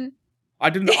things happen. I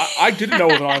didn't know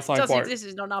it was an Einstein Doesn't quote. exist,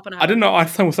 it's not an I didn't Oppenheimer. know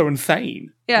Einstein was so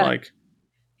insane. Yeah. Like,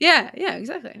 yeah,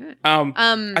 exactly.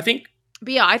 I think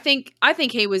But yeah, I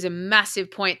think he was a massive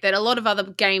point that a lot of other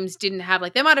games didn't have.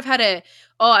 Like they might have had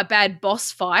a bad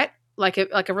boss fight, like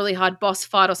a really hard boss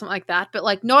fight or something like that, but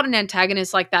like not an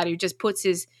antagonist like that who just puts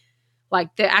his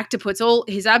like the actor puts all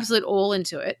his absolute all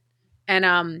into it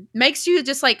and makes you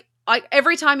just like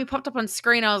every time he popped up on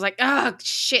screen I was like, oh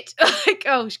shit. Like,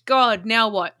 oh god, now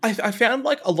what? I found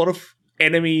like a lot of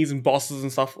enemies and bosses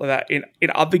and stuff like that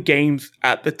in other games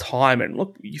at the time, and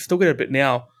look, you still get a bit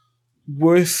now,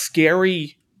 were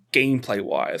scary gameplay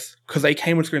wise because they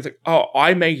came on screen and like, oh,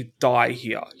 I may die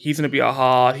here. He or she's gonna be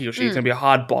a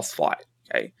hard boss fight.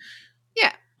 Okay.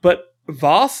 Yeah. But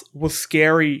Vars was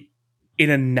scary in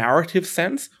a narrative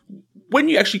sense. When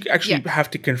you actually have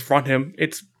to confront him,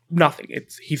 it's nothing.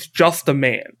 He's just a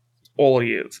man. All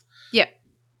he is. Yeah.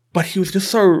 But he was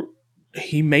just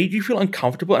he made you feel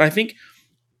uncomfortable, and I think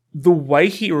the way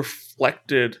he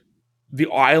reflected the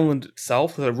island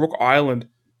itself, the Rook Island,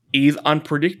 is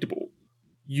unpredictable.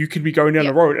 You could be going down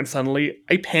the road and suddenly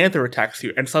a panther attacks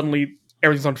you and suddenly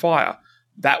everything's on fire.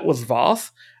 That was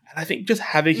Vars. And I think just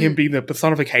having him be the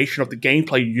personification of the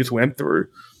gameplay you just went through,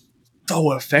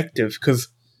 so effective because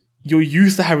you're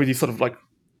used to having these sort of like,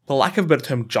 for lack of a better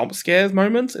term, jump scares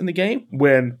moments in the game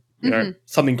when, you know,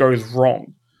 something goes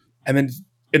wrong. And then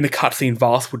in the cutscene,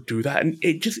 Vars would do that. And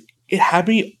it had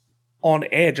me on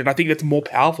edge. And I think that's more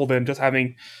powerful than just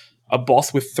having a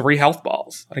boss with 3 health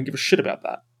bars. I don't give a shit about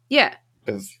that. Yeah.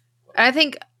 I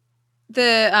think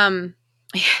the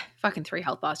fucking 3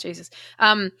 health bars, Jesus.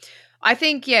 I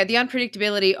think the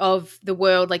unpredictability of the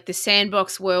world, like the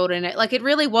sandbox world, and it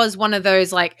really was one of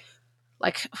those like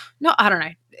not, I don't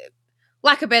know,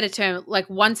 lack of a better term, like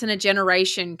once in a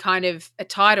generation kind of a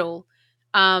title,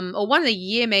 or one in a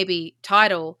year maybe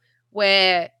title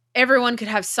where everyone could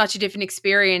have such a different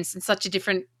experience and such a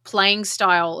different playing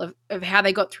style of how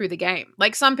they got through the game.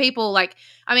 Like some people,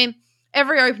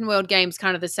 every open world game is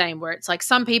kind of the same, where it's like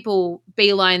some people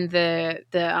beeline the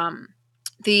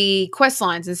quest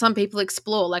lines and some people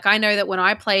explore. Like I know that when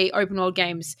I play open world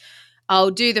games,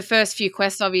 I'll do the first few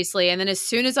quests, obviously, and then as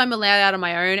soon as I'm allowed out on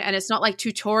my own, and it's not like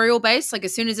tutorial based, like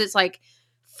as soon as it's like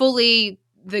fully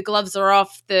the gloves are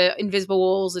off, the invisible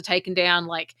walls are taken down,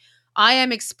 like I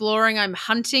am exploring, I'm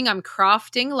hunting, I'm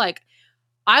crafting, like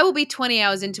I will be 20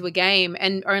 hours into a game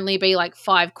and only be like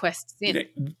 5 quests in.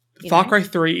 Far Cry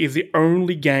 3 is the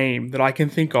only game that I can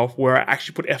think of where I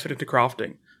actually put effort into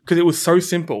crafting because it was so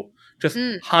simple. Just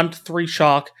hunt 3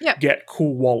 shark, get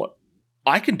cool wallet.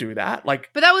 I can do that.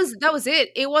 But that was it.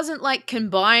 It wasn't like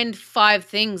combined 5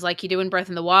 things like you do in Breath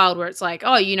in the Wild, where it's like,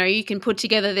 oh, you can put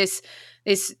together this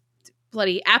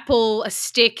bloody apple, a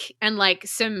stick, and like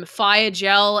some fire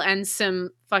gel and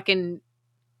some fucking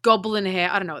goblin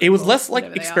hair. I don't know. It was less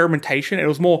like experimentation. It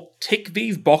was more tick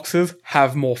these boxes,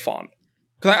 have more fun.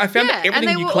 Because I found that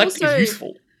everything you collect is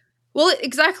useful. Well,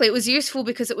 exactly. It was useful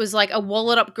because it was like a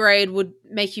wallet upgrade would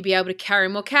make you be able to carry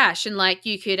more cash, and like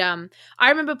you could. I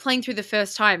remember playing through the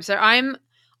first time, so I'm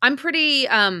pretty.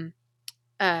 I'm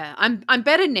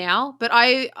better now, but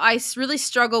I really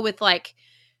struggle with like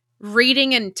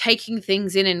reading and taking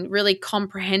things in and really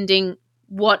comprehending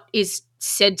what is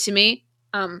said to me,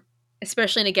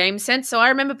 especially in a game sense. So I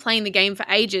remember playing the game for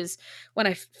ages when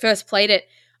I first played it,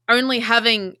 only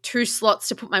having 2 slots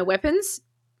to put my weapons.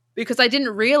 Because I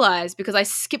didn't realize, because I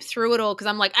skipped through it all because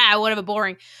I'm like, whatever,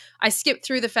 boring. I skipped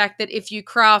through the fact that if you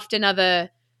craft another,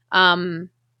 what are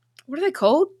they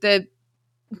called? The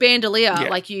bandolier. Yeah.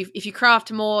 Like if you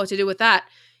craft more to do with that,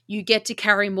 you get to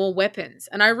carry more weapons.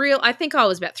 And I think I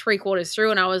was about 3/4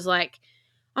 through and I was like,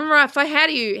 I'm right.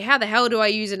 How the hell do I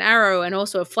use an arrow and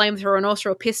also a flamethrower and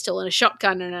also a pistol and a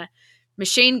shotgun and a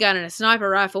machine gun and a sniper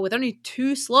rifle with only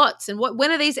 2 slots? And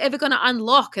when are these ever going to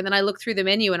unlock? And then I looked through the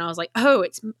menu and I was like, oh,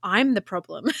 I'm the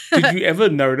problem. Did you ever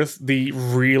notice the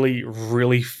really,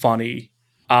 really funny,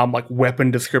 like weapon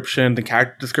descriptions and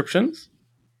character descriptions?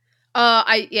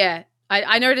 I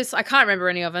noticed. I can't remember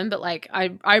any of them, but like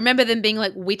I remember them being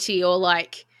like witty or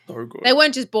like So good. they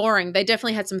weren't just boring. They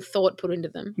definitely had some thought put into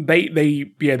them. There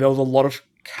was a lot of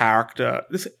character.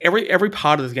 Every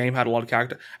part of this game had a lot of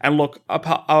character. And look,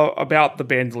 about the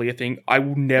bandolier thing, I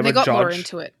will never They got judge more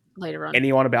into it later on.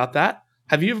 anyone about that.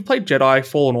 Have you ever played Jedi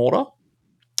Fallen Order?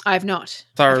 I have not.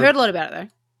 So I've heard a lot about it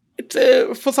though.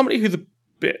 It's for somebody who's a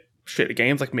bit shit at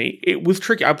games like me. It was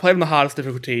tricky. I played on the hardest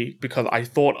difficulty because I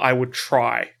thought I would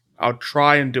try. I would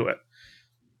try and do it,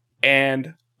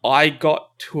 and I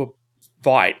got to a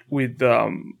fight with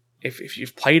if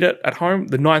you've played it at home,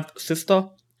 the Ninth Sister.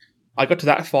 I got to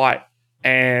that fight,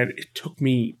 and it took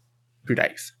me 2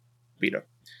 days, beat her.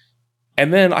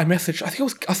 And then I messaged. I think I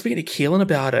was speaking to Keelan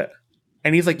about it,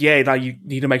 and he's like, "Yeah, no, you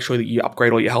need to make sure that you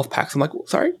upgrade all your health packs." I'm like,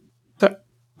 "Sorry, what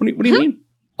do you mean?"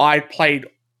 I played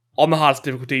on the hardest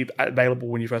difficulty available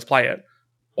when you first play it,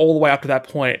 all the way up to that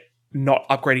point, not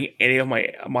upgrading any of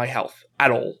my health at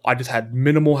all. I just had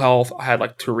minimal health. I had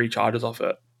like 2 recharges off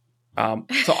it.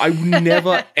 So I would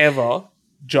never ever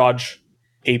judge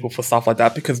people for stuff like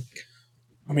that because,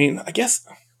 I mean, I guess.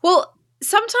 Well,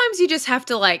 sometimes you just have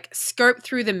to like scope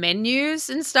through the menus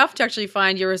and stuff to actually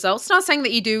find your results. Not saying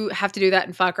that you do have to do that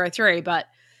in Far Cry 3, but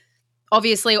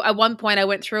obviously at one point I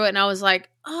went through it and I was like,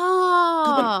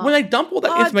 when they dump all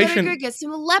that information, I better go get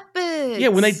some leopards. Yeah,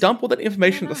 when they dump all that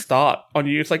information at the start on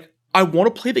you, it's like, I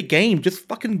want to play the game. Just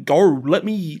fucking go. Let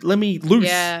me loose.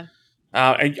 Yeah.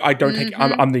 And I don't take.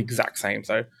 I'm the exact same.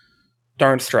 So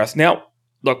don't stress. Now,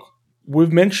 look,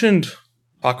 we've mentioned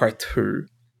Far Cry 2,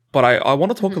 but I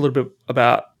want to talk a little bit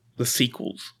about the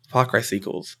sequels, Far Cry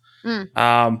sequels,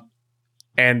 and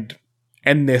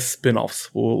their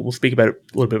spin-offs. We'll speak about it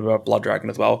a little bit about Blood Dragon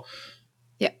as well.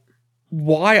 Yeah.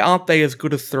 Why aren't they as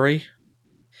good as 3?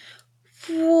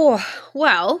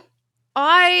 Well,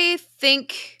 I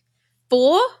think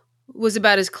 4 was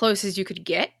about as close as you could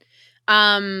get.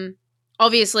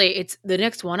 Obviously, it's the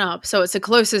next one up, so it's the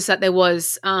closest that there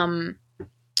was,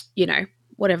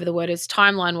 whatever the word is,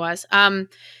 timeline-wise.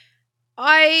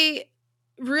 I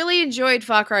really enjoyed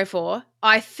Far Cry 4.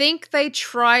 I think they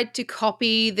tried to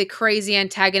copy the crazy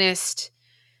antagonist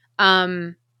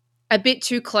a bit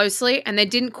too closely, and they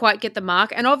didn't quite get the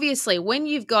mark. And obviously, when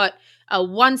you've got a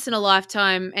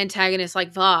once-in-a-lifetime antagonist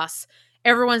like Vaas,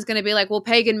 everyone's going to be like, well,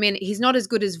 Pagan Min, he's not as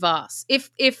good as Vaas.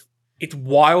 If it's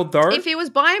wild, though. If he was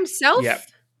by himself,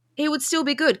 he would still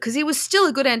be good because he was still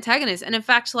a good antagonist. And in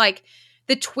fact, like,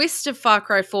 the twist of Far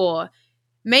Cry 4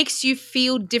 makes you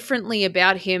feel differently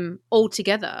about him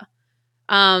altogether.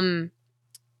 And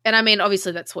I mean,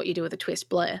 obviously that's what you do with a twist,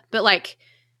 Blair. But like,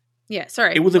 yeah,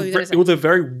 sorry. It was a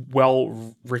very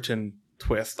well written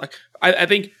twist. Like I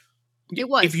think it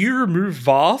was. If you remove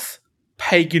Vaas,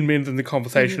 Pagan Min's in the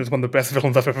conversation is one of the best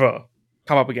villains I've ever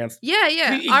come up against.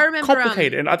 Yeah. I remember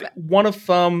complicated, and I think one of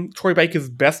Troy Baker's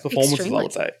best performances. Extremely. I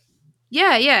would say.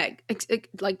 Yeah,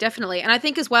 like definitely, and I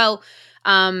think as well.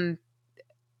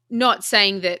 Not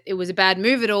saying that it was a bad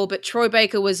move at all, but Troy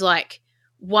Baker was like,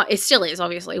 it still is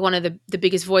obviously one of the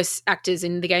biggest voice actors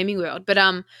in the gaming world. But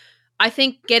I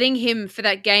think getting him for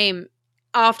that game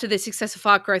after the success of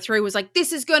Far Cry 3 was like,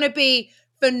 this is going to be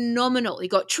phenomenal. You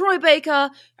got Troy Baker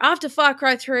after Far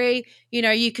Cry 3. You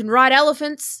know, you can ride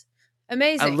elephants.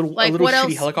 Amazing. A little what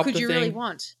else could you thing. Really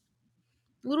want?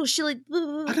 A little shilly.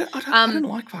 I don't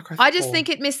like Far Cry 4. I just think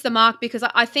it missed the mark because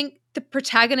I think the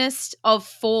protagonist of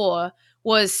 4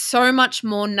 was so much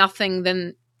more nothing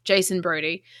than Jason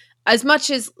Brody. As much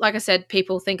as, like I said,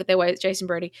 people think that their way is Jason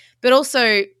Brody. But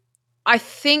also, I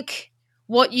think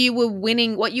what you were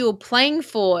winning, what you were playing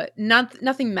for,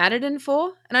 nothing mattered in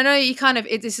 4. And I know you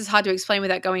this is hard to explain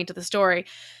without going into the story,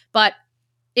 but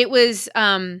it was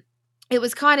kind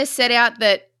of set out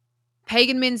that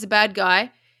Pagan Min's a bad guy,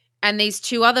 and these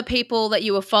 2 other people that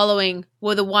you were following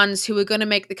were the ones who were going to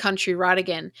make the country right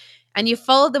again. And you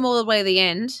followed them all the way to the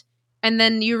end, and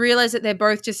then you realize that they're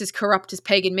both just as corrupt as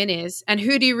Pagan Min is. And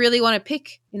who do you really want to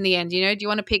pick in the end? You know, do you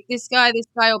want to pick this guy,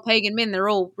 or Pagan Min? They're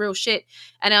all real shit.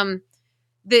 And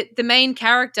the main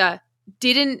character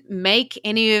didn't make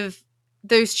any of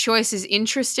those choices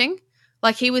interesting.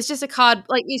 Like, he was just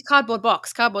he's cardboard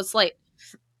box, cardboard slate,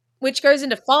 which goes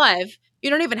into 5.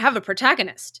 You don't even have a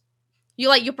protagonist.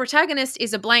 Your protagonist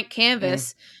is a blank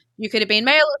canvas. You could have been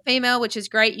male or female, which is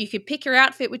great. You could pick your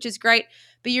outfit, which is great.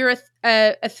 But you're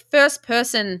a first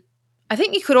person I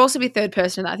think you could also be third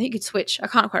person in that. I think you could switch. I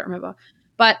can't quite remember.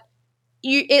 But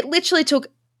it literally took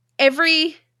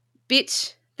every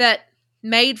bit that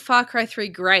made Far Cry 3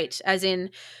 great, as in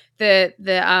the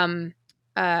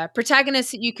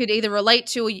protagonist that you could either relate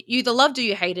to or you either loved or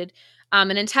you hated,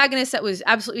 an antagonist that was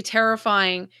absolutely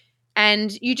terrifying,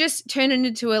 and you just turn it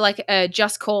into a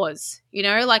just cause,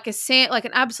 like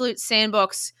an absolute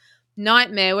sandbox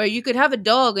nightmare where you could have a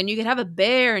dog and you could have a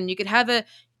bear and you could have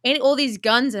all these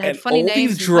guns that had And funny all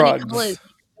names these and funny drugs. colors.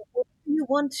 You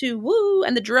want to woo,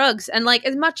 and the drugs, and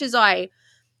as much as I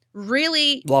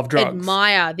really Love drugs.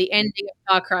 admire the ending of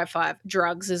Far Cry 5,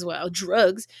 drugs as well,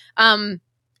 drugs.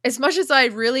 As much as I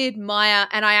really admire,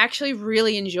 and I actually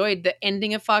really enjoyed the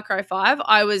ending of Far Cry 5,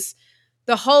 I was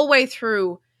the whole way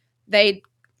through. They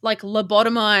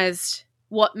lobotomized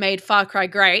what made Far Cry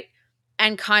great,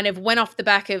 and kind of went off the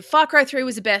back of Far Cry 3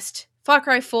 was the best. Far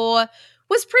Cry 4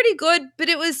 was pretty good, but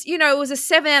it was it was a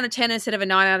 7 out of 10 instead of a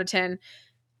 9 out of 10.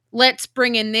 Let's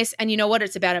bring in this, and you know what?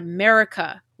 It's about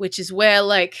America, which is where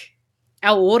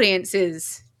our audience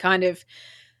is kind of,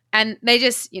 and they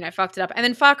just fucked it up. And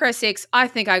then Far Cry 6, I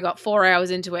think I got 4 hours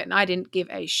into it, and I didn't give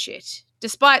a shit,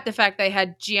 despite the fact they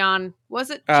had Giancarlo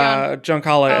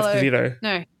Esposito.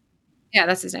 No, yeah,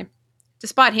 that's his name.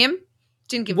 Despite him,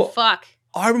 didn't give a fuck.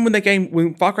 I remember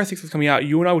when Far Cry 6 was coming out,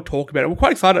 you and I would talk about it. We were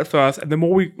quite excited at first, and the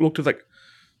more we looked, it was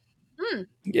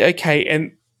yeah, okay,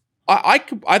 and I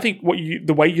think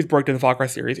the way you broke down the Far Cry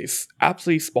series is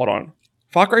absolutely spot on.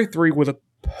 Far Cry 3 was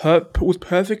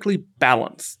perfectly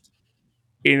balanced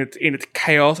in its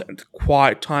chaos, and its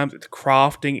quiet times, its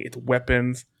crafting, its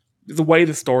weapons, the way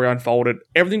the story unfolded.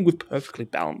 Everything was perfectly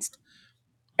balanced,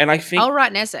 and I think I'll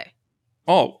write an essay.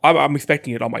 Oh, I'm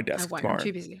expecting it on my desk tomorrow. I'm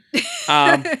too busy.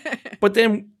 But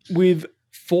then with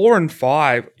 4 and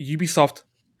 5, Ubisoft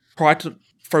tried to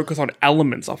focus on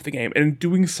elements of the game, and in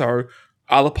doing so,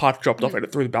 other parts dropped off and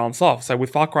it threw the balance off. So with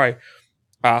Far Cry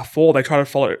 4, they try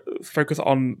to focus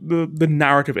on the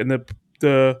narrative and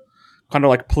the kind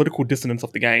of political dissonance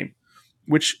of the game.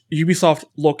 Which Ubisoft,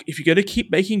 look, if you're going to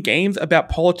keep making games about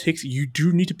politics, you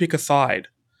do need to pick a side.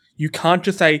 You can't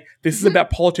just say, this is about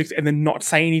politics and then not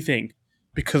say anything,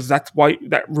 because that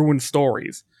ruins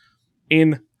stories.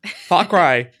 In Far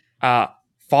Cry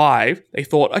 5, they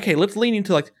thought, okay, let's lean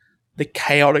into the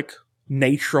chaotic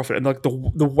nature of it and the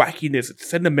wackiness. It's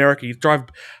set in America. You drive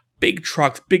big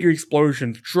trucks, bigger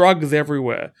explosions, drugs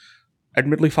everywhere.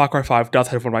 Admittedly, Far Cry 5 does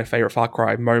have one of my favorite Far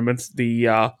Cry moments.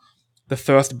 The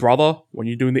first brother, when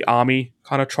you're doing the army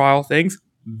kind of trial things,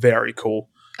 very cool.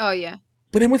 Oh, yeah.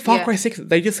 But then with Far Cry 6,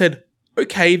 they just said,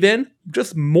 okay, then,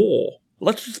 just more.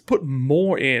 Let's just put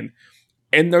more in.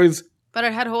 And those... But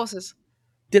it had horses.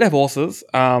 Did have horses,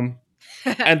 and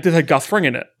did have Gus Fring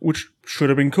in it, which should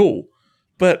have been cool.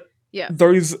 But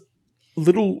those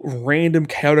little random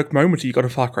chaotic moments you got in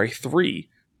Far Cry 3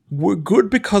 were good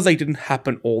because they didn't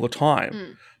happen all the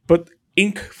time. But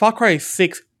in Far Cry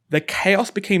 6, the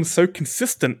chaos became so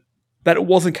consistent that it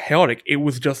wasn't chaotic. It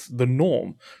was just the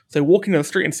norm. So walking down the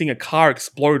street and seeing a car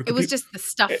explode... It was just the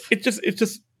stuff.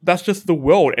 That's just the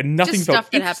world, and nothing just felt stuff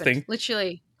that interesting. Happened.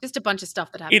 Literally, just a bunch of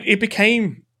stuff that happened. It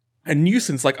became a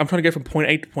nuisance. I'm trying to go from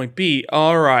point A to point B.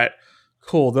 All right,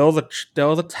 cool. There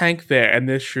was a tank there, and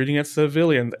they're shooting at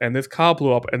civilians, and this car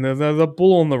blew up, and there's a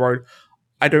bull on the road.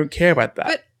 I don't care about that.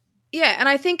 But yeah, and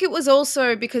I think it was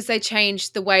also because they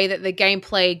changed the way that the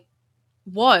gameplay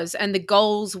was and the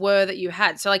goals were that you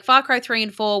had. So Far Cry 3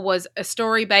 and 4 was a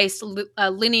story-based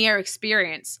linear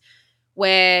experience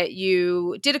where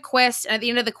you did a quest, and at the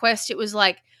end of the quest, it was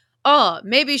oh,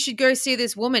 maybe you should go see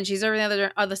this woman. She's over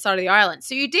the other side of the island.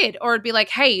 So you did. Or it'd be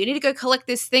hey, you need to go collect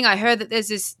this thing. I heard that there's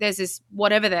this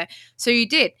whatever there. So you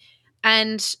did.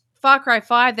 And Far Cry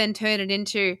 5 then turned it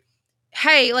into,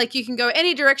 hey, you can go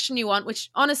any direction you want, which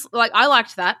honestly, I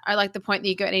liked that. I liked the point that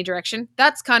you go any direction.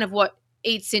 That's kind of what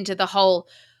eats into the whole,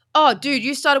 oh, dude,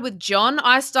 you started with John.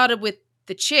 I started with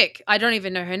the chick. I don't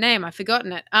even know her name. I've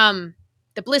forgotten it.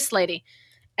 The Bliss lady.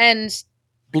 And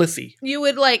Blissy. You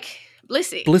would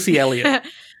Blissy. Blissy Elliott.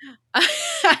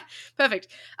 Perfect.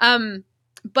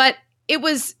 But it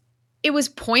was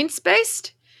points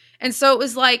based. And so it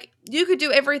was you could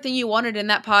do everything you wanted in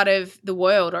that part of the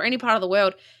world or any part of the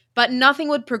world, but nothing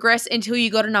would progress until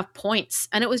you got enough points.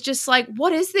 And it was just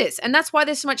what is this? And that's why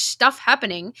there's so much stuff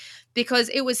happening, because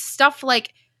it was stuff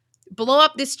blow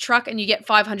up this truck and you get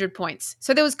 500 points.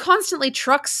 So there was constantly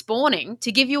trucks spawning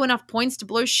to give you enough points to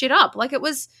blow shit up. It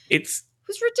was ridiculous.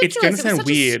 It's going to sound such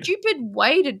weird. A stupid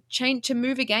way to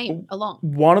move a game along.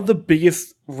 One of the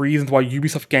biggest reasons why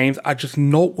Ubisoft games are just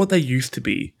not what they used to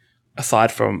be,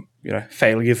 aside from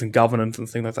failures and governance and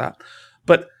things like that,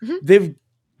 but they've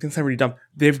didn't sound really dumb.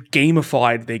 They've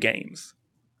gamified their games.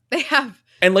 They have.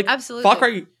 And like Absolutely. Far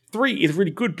Cry 3 is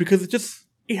really good because it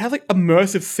has like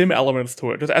immersive sim elements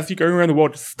to it. Just as you go around the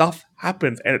world, just stuff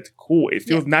happens and it's cool. It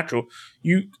feels natural.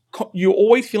 You're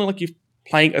always feeling like you're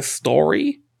playing a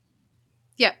story.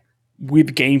 Yeah.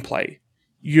 With gameplay.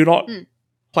 You're not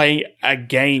playing a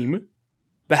game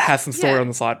that has some story on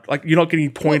the side. Like you're not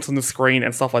getting points on the screen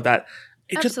and stuff like that.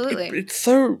 It's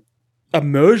so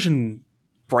immersion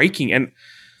breaking and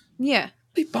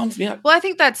it bums me out. Well, I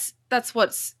think that's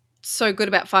what's so good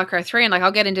about Far Cry 3, and like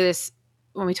I'll get into this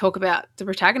when we talk about the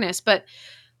protagonist, but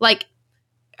like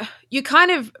you're kind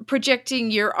of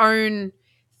projecting your own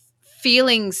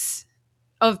feelings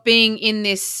of being in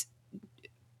this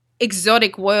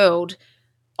exotic world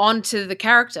onto the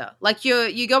character. Like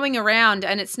you're going around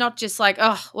and it's not just like,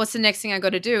 oh, what's the next thing I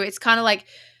got to do? It's kind of like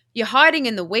you're hiding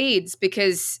in the weeds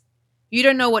because you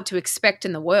don't know what to expect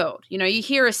in the world. You know, you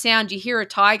hear a sound, you hear a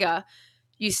tiger,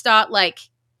 you start like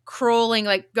crawling,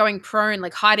 like going prone,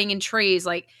 like hiding in trees,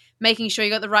 like making sure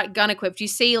you got the right gun equipped. You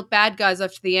see bad guys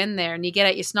up to the end there and you get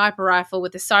out your sniper rifle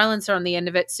with the silencer on the end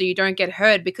of it so you don't get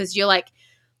hurt because you're like,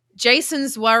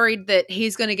 Jason's worried that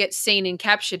he's going to get seen and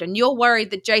captured and you're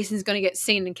worried that Jason's going to get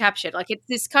seen and captured. Like it's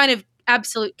this kind of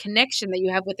absolute connection that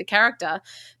you have with the character.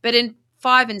 But in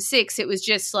 5 and 6, it was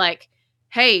just like,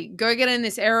 hey, go get in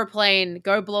this airplane,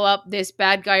 go blow up this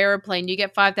bad guy airplane. You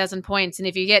get 5,000 points. And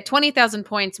if you get 20,000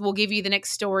 points, we'll give you the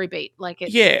next story beat. Like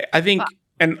it's I think,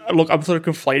 and look, I'm sort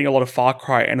of conflating a lot of Far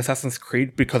Cry and Assassin's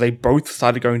Creed because they both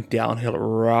started going downhill at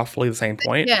roughly the same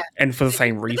point and for the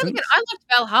same reasons. I liked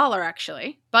Valhalla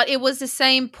actually, but it was the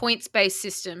same points-based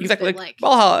system. Exactly. Like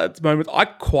Valhalla at the moment, I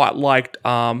quite liked,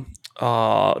 not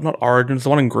Origins, the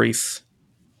one in Greece.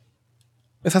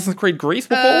 Assassin's Creed Greece,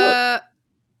 we'll call it?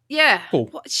 Yeah. Cool.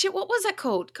 What was that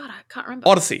called? God, I can't remember.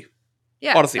 Odyssey.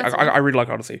 Yeah. Odyssey. I really like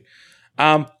Odyssey.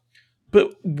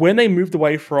 But when they moved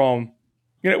away from,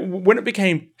 when it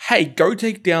became, hey, go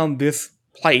take down this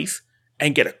place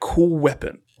and get a cool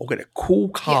weapon or get a cool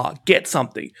car, get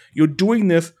something. You're doing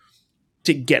this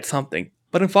to get something.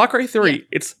 But in Far Cry 3,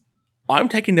 it's, I'm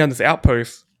taking down this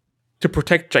outpost to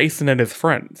protect Jason and his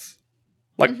friends.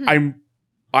 Like,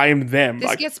 I am them. This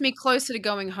like, gets me closer to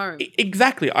going home.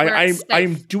 Exactly. I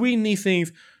am doing these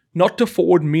things not to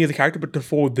forward me as a character, but to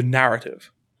forward the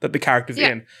narrative that the character's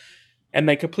in. And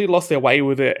they completely lost their way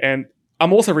with it. And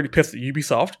I'm also really pissed at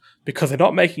Ubisoft because they're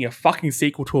not making a fucking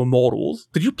sequel to Immortals.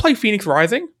 Did you play Phoenix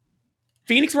Rising?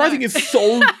 Phoenix Rising is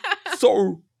so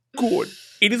good.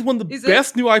 It is one of the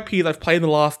best new IPs I've played in the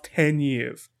last 10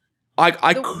 years.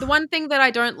 The one thing that I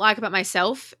don't like about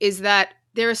myself is that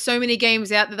there are so many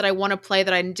games out there that I want to play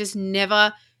that I just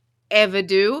never, ever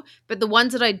do. But the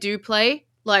ones that I do play,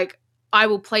 like, I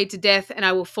will play to death and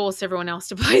I will force everyone else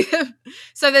to play them.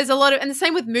 So there's a lot of, and the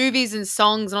same with movies and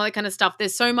songs and all that kind of stuff.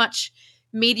 There's so much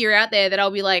media out there that I'll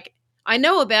be like, I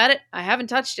know about it. I haven't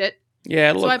touched it.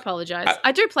 Yeah, look. So I apologize.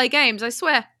 I do play games, I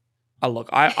swear. Look,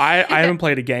 I haven't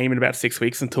played a game in about 6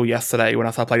 weeks until yesterday when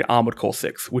I started playing Armored Core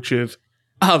 6, which is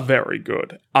very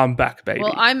good. I'm back, baby.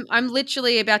 Well, I'm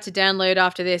literally about to download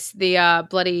after this the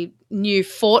bloody new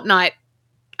Fortnite,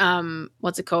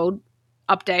 what's it called?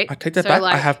 Update. I take that back.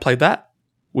 Like, I have played that.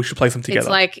 We should play some together. It's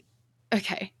like,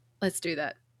 okay, let's do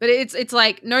that. But it's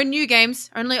like no new games,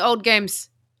 only old games.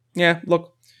 Yeah,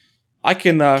 look, I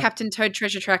can... Captain Toad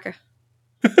Treasure Tracker.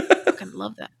 I fucking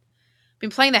love that. Been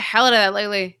playing the hell out of that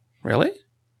lately. Really?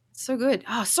 So good.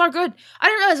 Oh, so good. I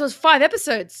didn't realize it was 5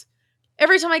 episodes.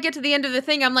 Every time I get to the end of the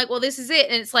thing, I'm like, well, this is it.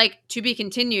 And it's like, to be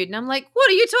continued. And I'm like, what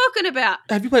are you talking about?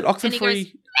 Have you played Oxenfree? And he goes,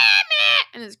 meh, meh,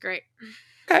 and it's great.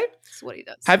 Okay. That's what he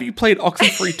does. Have you played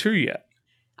Oxenfree 2 yet?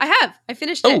 I have. I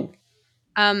finished it.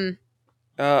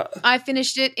 I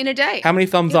finished it in a day. How many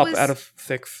thumbs up out of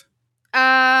 6?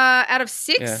 Out of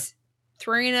 6?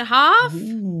 3.5.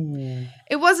 Ooh.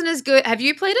 It wasn't as good. Have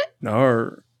you played it?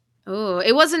 No. Oh,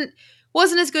 it wasn't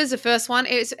as good as the first one.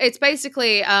 It's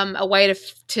basically a way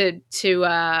to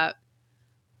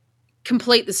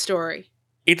complete the story.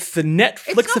 It's the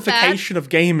Netflixification of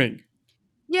gaming.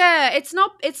 Yeah, it's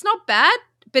not bad,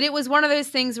 but it was one of those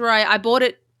things where I bought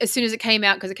it as soon as it came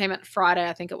out because it came out Friday,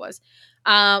 I think it was,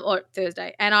 or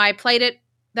Thursday, and I played it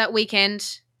that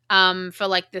weekend for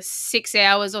like the 6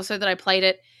 hours or so that I played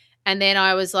it, and then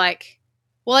I was like,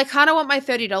 well, I kind of want my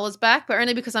 $30 back, but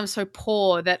only because I'm so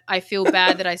poor that I feel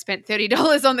bad that I spent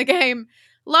 $30 on the game.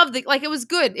 Loved it. Like, it was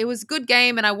good. It was a good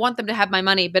game, and I want them to have my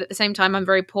money, but at the same time, I'm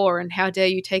very poor, and how dare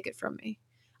you take it from me?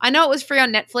 I know it was free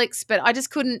on Netflix, but I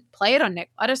just couldn't play it on Netflix.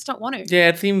 I just don't want to. Yeah,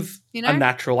 it seems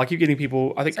unnatural. I keep getting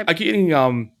people, I keep getting,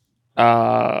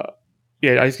 I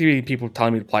just keep getting people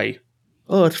telling me to play,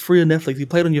 oh, it's free on Netflix. You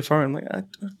play it on your phone. I'm like,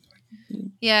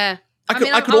 Yeah.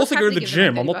 I could also go to the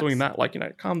gym. I'm not doing that. Like,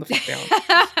 calm the fuck down.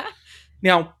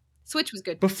 Now, Switch was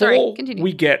good. Before continue.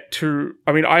 we get to,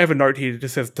 I have a note here that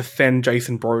just says defend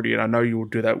Jason Brody, and I know you will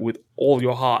do that with all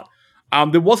your heart.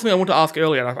 There was something I wanted to ask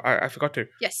earlier, and I forgot to.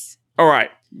 Yes. All right,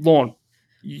 Lorne,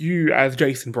 you as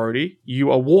Jason Brody,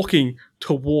 you are walking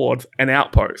towards an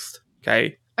outpost.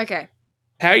 Okay. Okay.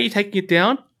 How are you taking it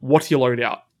down? What's your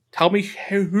loadout? Tell me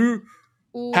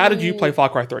how did you play Far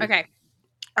Cry 3? Okay.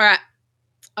 All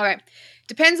right.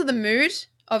 Depends on the mood.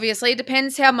 Obviously, it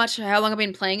depends how long I've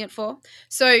been playing it for.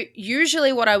 So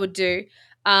usually, what I would do,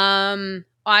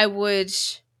 I would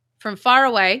from far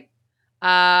away,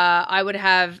 I would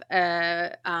have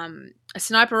a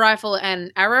sniper rifle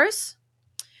and arrows.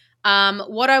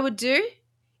 What I would do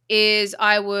is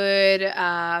I would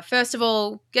first of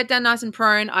all get down nice and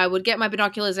prone. I would get my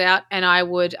binoculars out, and I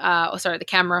would, the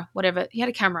camera, whatever. He had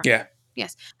a camera. Yeah.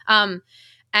 Yes.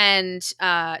 And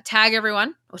tag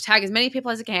everyone, or tag as many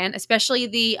people as I can, especially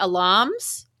the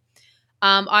alarms.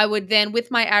 I would then,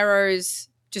 with my arrows,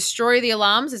 destroy the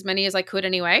alarms, as many as I could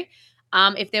anyway.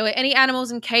 If there were any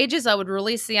animals in cages, I would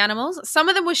release the animals. Some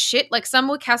of them were shit, like some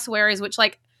were cassowaries, which,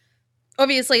 like,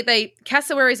 obviously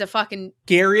cassowaries are fucking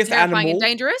terrifying and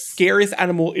dangerous. Scariest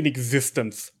animal in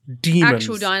existence. Demons.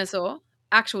 Actual dinosaur.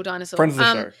 Friends of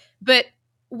the show. But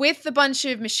with a bunch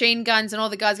of machine guns and all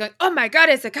the guys going, oh my God,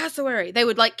 it's a cassowary, they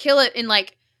would like kill it in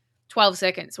like 12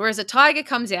 seconds. Whereas a tiger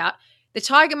comes out, the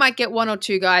tiger might get one or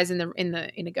two guys in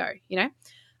a go,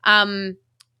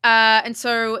 and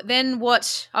so then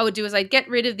what I would do is I'd get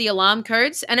rid of the alarm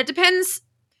codes, and it depends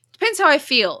how I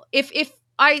feel. If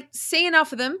I see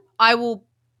enough of them, I will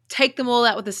take them all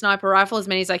out with the sniper rifle, as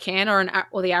many as I can, or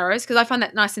the arrows, because I find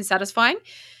that nice and satisfying.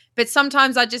 But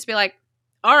sometimes I'd just be like,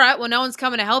 all right, well, no one's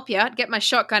coming to help you. I'd get my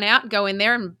shotgun out and go in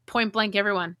there and point blank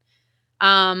everyone.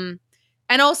 And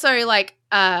also, like,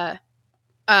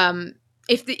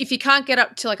 if you can't get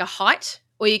up to like a height,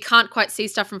 or you can't quite see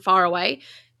stuff from far away,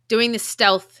 doing the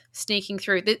stealth, sneaking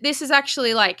through. This is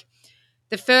actually like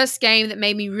the first game that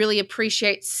made me really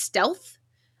appreciate stealth,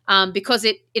 because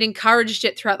it encouraged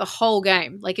it throughout the whole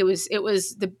game. Like it was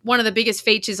one of the biggest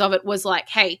features of it was like,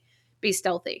 hey, be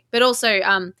stealthy. But also,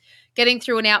 getting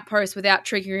through an outpost without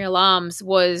triggering alarms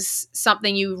was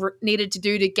something you needed to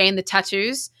do to gain the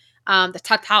tattoos, the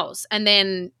tattoos. And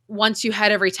then once you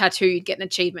had every tattoo, you'd get an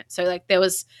achievement. So like there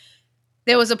was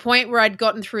a point where I'd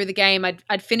gotten through the game,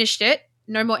 I'd finished it,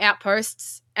 no more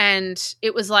outposts, and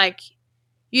it was like,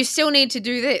 you still need to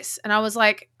do this. And I was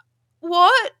like,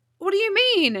 what? What do you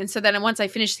mean? And so then once I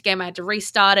finished the game, I had to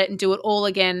restart it and do it all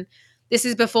again. This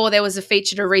is before there was a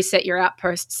feature to reset your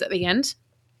outposts at the end.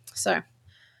 So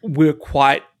we're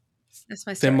quite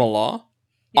similar.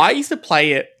 Yeah. I used to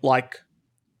play it like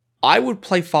I would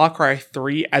play Far Cry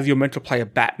 3 as you're meant to play a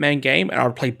Batman game, and I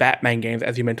would play Batman games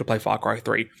as you're meant to play Far Cry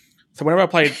 3. So whenever I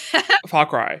played Far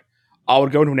Cry, I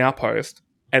would go into an outpost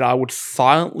and I would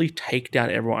silently take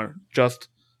down everyone. Just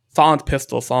silent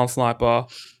pistol, silent sniper,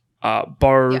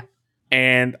 bow,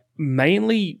 and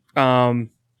mainly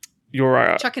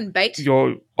your chucking bait.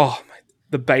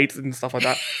 The baits and stuff like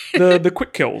that. the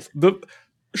quick kills. The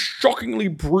shockingly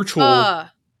brutal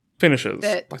finishes,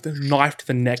 like the knife to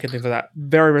the neck and things like that.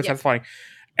 Very, very satisfying.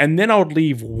 And then I would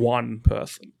leave one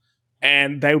person,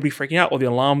 and they would be freaking out, or the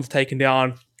alarm's taken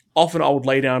down. Often I would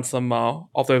lay down some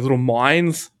of those little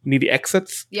mines near the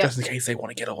exits, just in case they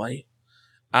want to get away.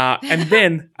 And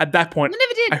then at that point,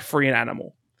 I free an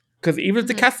animal, because even if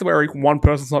it's a cassowary, one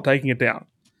person's not taking it down.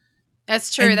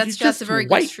 That's true. That's a very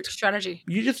good strategy.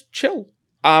 You just chill.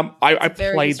 I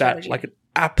played that like an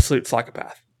absolute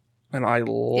psychopath, and I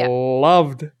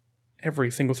loved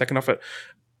every single second of it.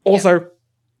 Also,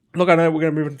 look, I know we're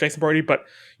going to move into Jason Brody, but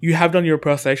you have done your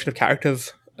impersonation of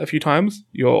characters a few times.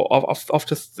 You're off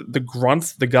just the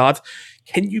grunts, the guards.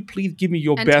 Can you please give me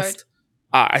your best?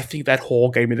 I think that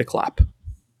whore gave me the clap.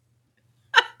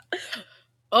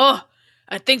 I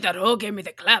think that whore gave me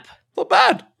the clap. Not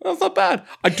bad. That's not bad.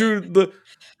 I do the...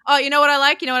 Oh, you know what I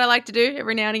like? You know what I like to do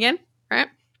every now and again? Right?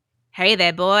 Hey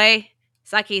there, boy.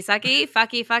 Sucky, sucky,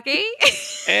 fucky, fucky.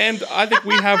 And I think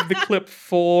we have the clip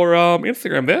for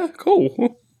Instagram there.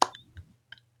 Cool.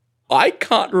 I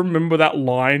can't remember that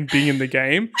line being in the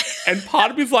game. And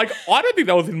part of me is like, I don't think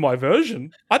that was in my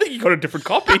version. I think you got a different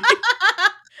copy. No,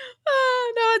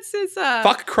 it's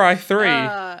Fuck Cry 3.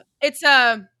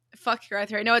 Fuck Cry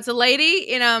 3. No, it's a lady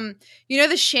in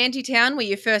the shanty town where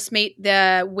you first meet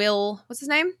the Will, what's his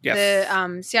name? Yes.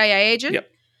 The CIA agent. Yep.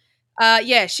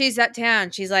 She's that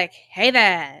town. She's like, hey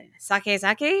there, sake,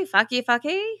 fucky,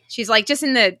 fucky. She's like just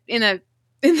in the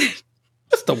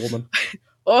just a woman.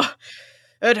 Oh,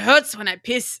 it hurts when I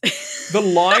piss. The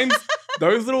lines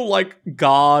those little like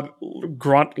guard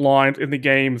grunt lines in the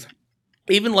games,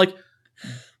 even like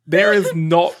there is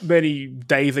not many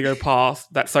days that go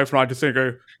past that Sophie and I just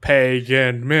go,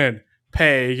 pagan men,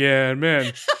 pagan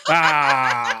men.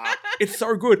 Ah, it's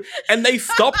so good. And they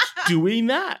stopped doing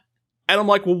that. And I'm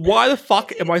like, well, why the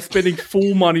fuck am I spending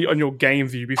full money on your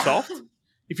games, Ubisoft?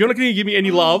 If you're not going to give me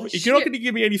any love, if you're not going to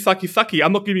give me any sucky,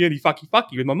 I'm not giving you any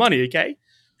fucky with my money, okay?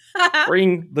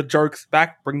 Bring the jokes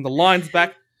back, bring the lines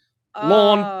back.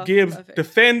 Lorne, Gibbs, perfect.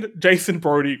 Defend Jason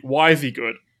Brody. Why is he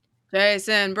good?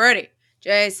 Jason Brody.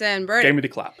 Gave me the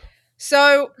clap.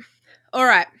 So, all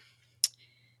right.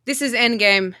 This is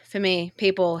endgame for me,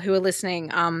 people who are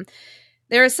listening.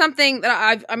 There is something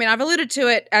that I've alluded to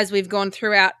it as we've gone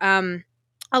throughout. A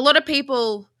lot of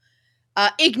people,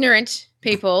 ignorant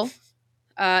people,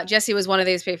 Jesse was one of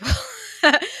these people,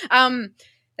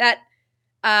 that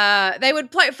they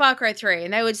would play Far Cry 3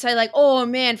 and they would say like, oh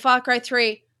man, Far Cry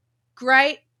 3,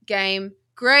 great game.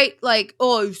 Great, like,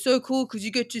 oh, so cool because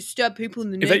you get to stab people in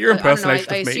the neck. Is that your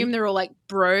impersonation I assume they're all like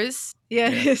bros. Yeah,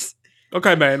 it is.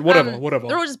 Okay, man, whatever.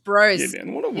 They're all just bros. Yeah,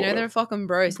 man, whatever. You know, they're fucking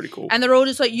bros. Pretty cool. And they're all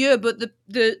just like, yeah, but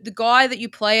the guy that you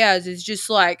play as is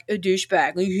just like a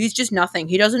douchebag. Like, he's just nothing.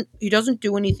 He doesn't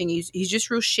do anything. He's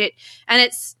just real shit. And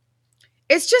it's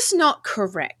just not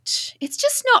correct. It's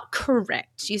just not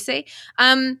correct, you see?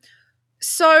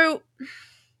 So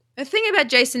the thing about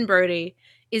Jason Brody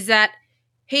is that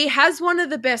he has one of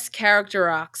the best character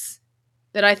arcs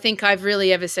that I think I've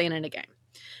really ever seen in a game.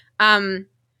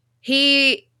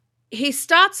 He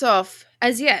starts off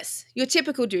as, yes, your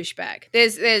typical douchebag.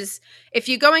 There's if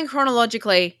you're going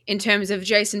chronologically in terms of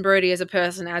Jason Brody as a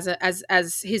person,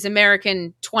 as his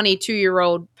American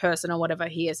 22-year-old person or whatever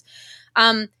he is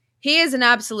an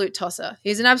absolute tosser.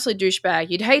 He's an absolute douchebag.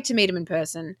 You'd hate to meet him in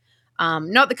person.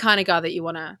 Not the kind of guy that you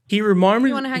want to. He reminds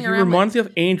me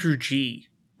of Andrew G.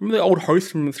 Remember the old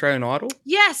host from Australian Idol?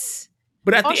 Yes.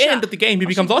 But at the end of the game, he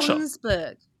becomes Osher.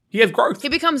 Gunsberg. He has growth. He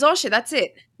becomes Osher. That's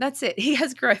it. He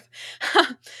has growth.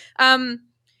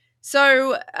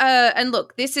 So, and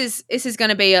look, this is going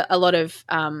to be a lot of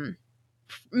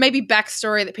maybe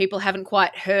backstory that people haven't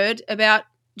quite heard about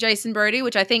Jason Brody,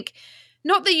 which I think,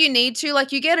 not that you need to,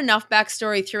 like, you get enough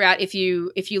backstory throughout if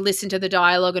you listen to the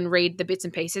dialogue and read the bits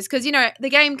and pieces, because you know the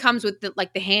game comes with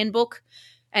the handbook.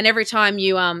 And every time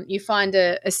you find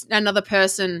another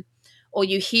person or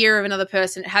you hear of another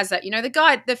person, it has that, you know, the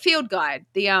guide, the field guide,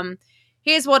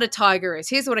 here's what a tiger is,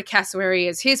 here's what a cassowary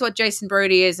is, here's what Jason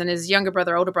Brody is and his younger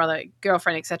brother, older brother,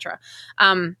 girlfriend, etc.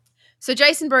 So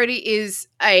Jason Brody is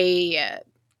a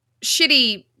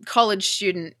shitty college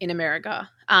student in America.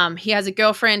 He has a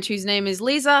girlfriend whose name is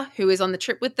Lisa, who is on the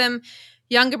trip with them,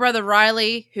 younger brother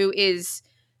Riley, who is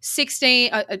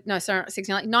 16, not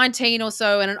 16, like 19 or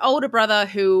so, and an older brother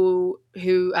who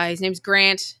his name's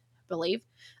Grant, I believe,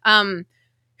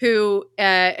 who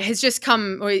has just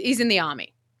come, or he's in the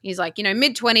army. He's like, you know,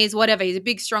 mid-20s, whatever. He's a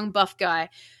big, strong, buff guy.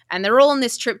 And they're all on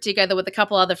this trip together with a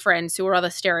couple other friends who are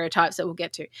other stereotypes that we'll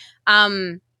get to.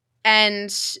 And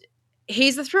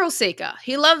he's a thrill seeker.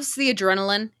 He loves the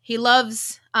adrenaline. He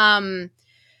loves,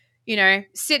 you know,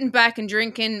 sitting back and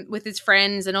drinking with his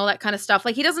friends and all that kind of stuff.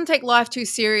 Like, he doesn't take life too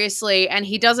seriously, and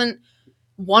he doesn't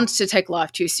want to take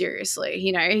life too seriously.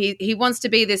 You know, he wants to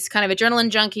be this kind of adrenaline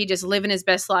junkie, just living his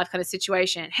best life kind of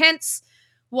situation. Hence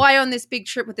why on this big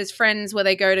trip with his friends where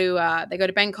they go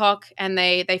to Bangkok and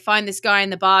they find this guy in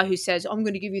the bar who says, I'm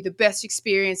going to give you the best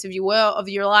experience of your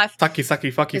life.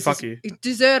 Fucky.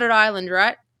 Deserted island,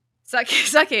 right?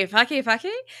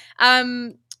 Fucky.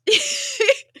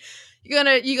 You're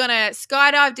gonna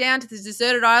skydive down to this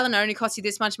deserted island. It only costs you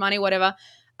this much money, whatever.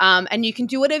 And you can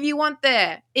do whatever you want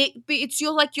there. It's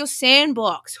your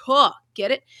sandbox. Huh,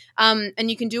 get it? And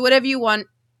you can do whatever you want.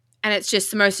 And it's just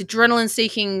the most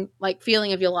adrenaline-seeking like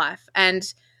feeling of your life. And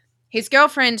his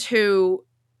girlfriend, who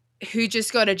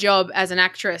just got a job as an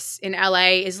actress in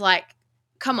LA, is like,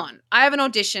 "Come on, I have an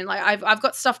audition. Like, I've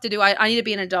got stuff to do. I need to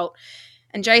be an adult."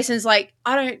 And Jason's like,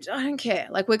 "I don't care.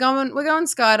 Like, we're going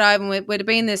skydiving. We're to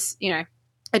be in this, you know,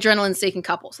 adrenaline-seeking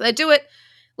couple." So they do it,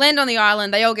 land on the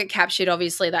island. They all get captured.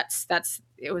 Obviously,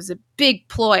 it was a big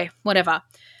ploy, whatever.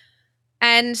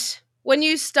 And when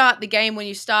you start the game, when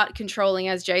you start controlling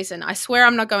as Jason, I swear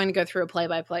I'm not going to go through a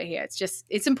play-by-play here.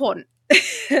 It's important.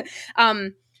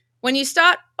 When you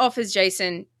start off as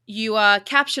Jason, you are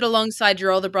captured alongside your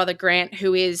older brother Grant,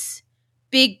 who is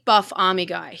big buff army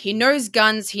guy. He knows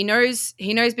guns. He knows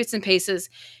bits and pieces.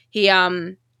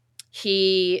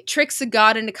 He tricks the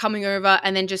guard into coming over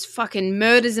and then just fucking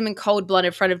murders him in cold blood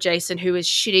in front of Jason, who is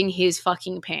shitting his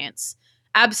fucking pants.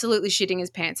 Absolutely shitting his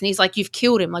pants. And he's like, "You've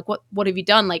killed him. Like, what have you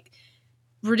done? Like,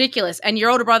 ridiculous." And your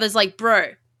older brother's like,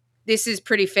 "Bro, this is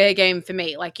pretty fair game for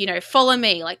me. Like, follow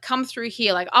me, like come through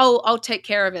here. Like I'll take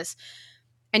care of us.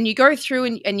 And you go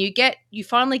through and you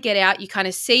finally get out, you kind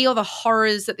of see all the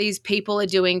horrors that these people are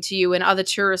doing to you and other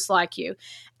tourists like you.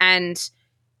 And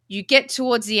you get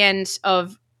towards the end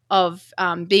of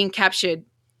being captured,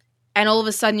 and all of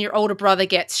a sudden your older brother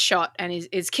gets shot and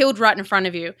is killed right in front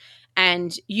of you.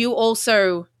 And you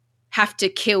also have to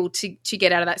kill to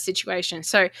get out of that situation.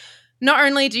 So not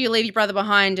only do you leave your brother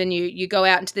behind and you go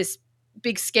out into this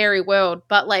big scary world,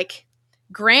 but like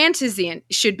Grant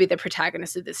should be the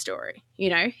protagonist of this story.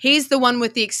 He's the one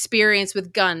with the experience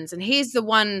with guns, and he's the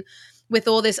one with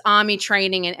all this army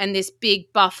training and this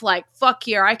big buff, like, fuck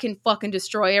yeah, I can fucking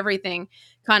destroy everything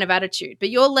kind of attitude. But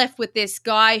you're left with this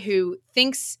guy who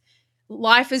thinks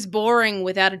life is boring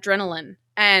without adrenaline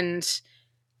and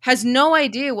has no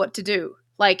idea what to do.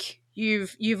 Like,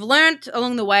 you've learned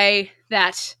along the way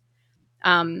that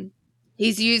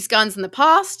he's used guns in the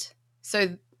past,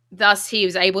 so thus he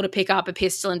was able to pick up a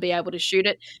pistol and be able to shoot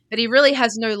it, but he really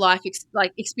has no life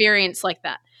experience like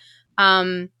that.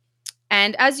 And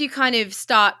as you kind of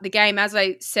start the game, as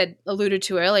I alluded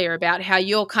to earlier about how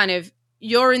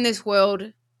you're in this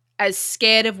world as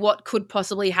scared of what could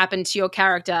possibly happen to your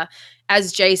character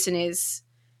as Jason is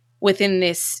within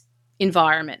this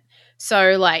environment.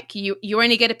 So, like, you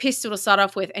only get a pistol to start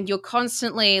off with, and you're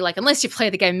constantly, like, unless you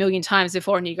play the game a million times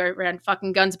before and you go around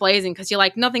fucking guns blazing because you're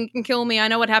like, nothing can kill me, I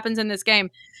know what happens in this game.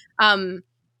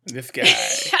 This guy.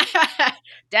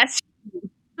 That's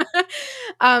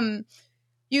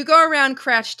you go around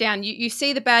crouched down, you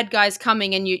see the bad guys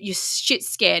coming, and you're shit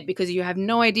scared because you have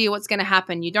no idea what's going to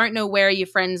happen. You don't know where your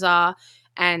friends are,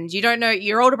 and you don't know,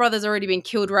 your older brother's already been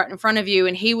killed right in front of you,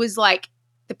 and he was like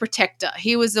the protector.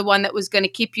 He was the one that was going to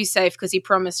keep you safe because he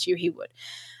promised you he would.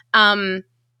 And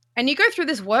you go through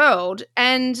this world,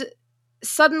 and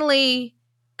suddenly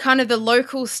kind of the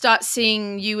locals start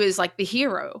seeing you as like the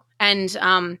hero.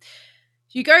 And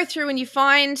you go through and you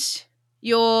find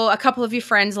a couple of your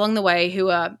friends along the way who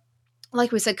are,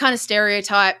 like we said, kind of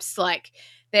stereotypes. Like,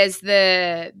 there's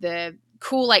the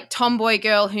cool, like, tomboy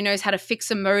girl who knows how to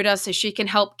fix a motor so she can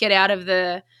help get out of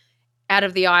the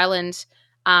island.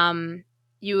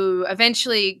 You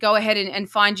eventually go ahead and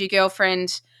find your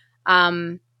girlfriend,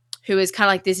 who is kind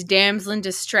of like this damsel in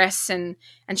distress, and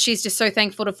she's just so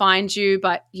thankful to find you,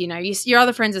 but your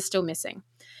other friends are still missing.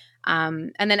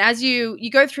 And then as you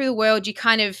go through the world,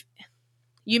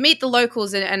 you meet the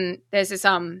locals, and there's this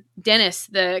Dennis,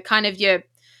 the kind of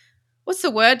what's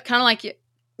the word? Kind of like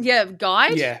your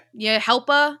guide, your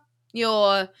helper,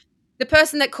 the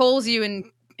person that calls you and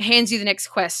hands you the next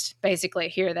quest, basically,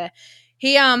 here or there.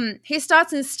 He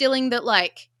starts instilling that,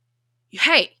 like,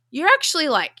 hey, you're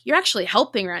actually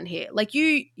helping around here. Like,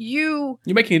 you're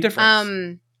making a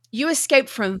difference. You escaped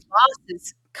from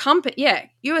Vars's company. Yeah,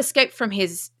 you escaped from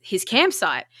his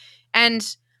campsite,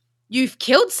 and you've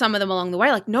killed some of them along the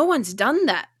way. Like, no one's done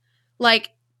that. Like,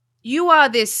 you are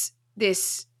this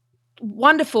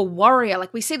wonderful warrior.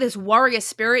 Like, we see this warrior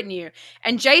spirit in you.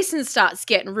 And Jason starts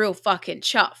getting real fucking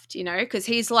chuffed, because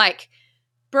he's like,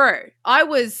 bro, I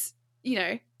was,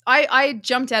 I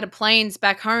jumped out of planes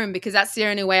back home because that's the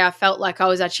only way I felt like I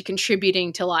was actually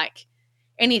contributing to, like,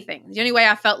 anything. The only way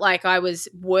I felt like I was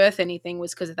worth anything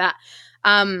was because of that.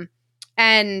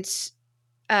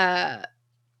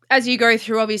 As you go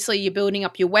through, obviously, you're building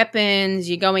up your weapons,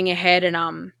 you're going ahead and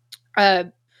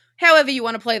however you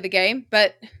want to play the game,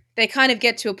 but they kind of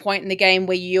get to a point in the game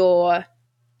where your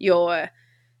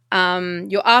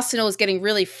arsenal is getting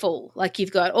really full. Like,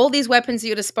 you've got all these weapons at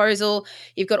your disposal,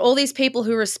 you've got all these people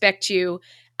who respect you,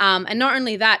 and not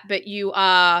only that, but you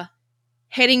are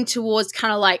heading towards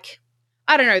kind of like,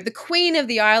 I don't know, the queen of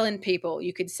the island people,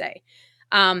 you could say,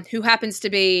 who happens to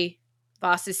be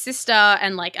Vars's sister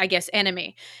and, like, I guess,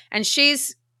 enemy. And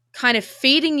she's kind of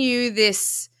feeding you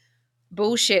this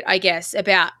bullshit, I guess,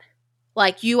 about,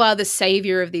 like, you are the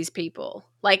savior of these people.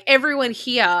 Like, everyone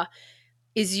here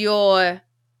is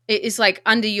like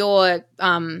under your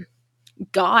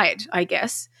guide, I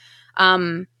guess.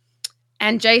 And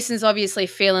Jason's obviously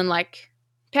feeling, like,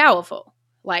 powerful.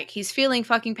 Like, he's feeling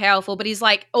fucking powerful, but he's,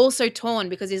 like, also torn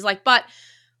because he's like, but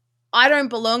I don't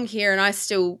belong here and I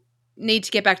still need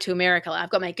to get back to America. I've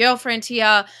got my girlfriend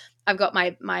here. I've got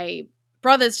my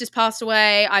brother's just passed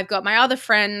away. I've got my other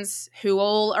friends who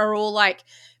are all like,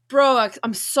 bro,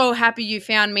 I'm so happy you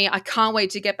found me. I can't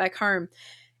wait to get back home.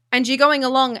 And you're going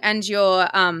along and you're,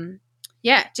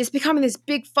 just becoming this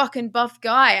big fucking buff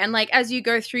guy. And, like, as you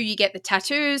go through, you get the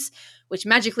tattoos, which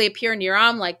magically appear in your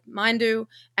arm, like mine do.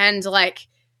 And, like,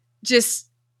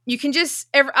 you can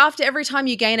after every time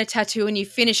you gain a tattoo and you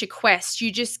finish a quest,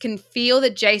 you just can feel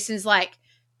that Jason's like,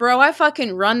 bro, I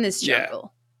fucking run this Yeah.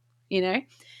 jungle, you know?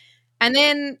 And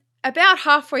then about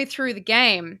halfway through the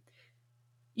game,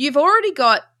 you've already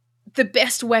got the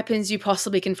best weapons you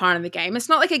possibly can find in the game. It's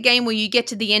not like a game where you get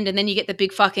to the end and then you get the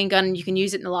big fucking gun and you can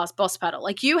use it in the last boss battle.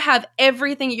 Like, you have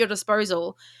everything at your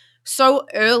disposal so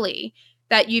early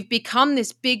that you've become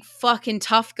this big fucking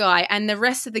tough guy, and the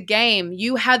rest of the game,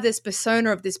 you have this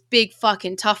persona of this big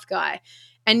fucking tough guy.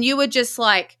 And you were just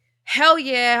like, hell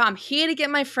yeah, I'm here to get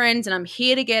my friends and I'm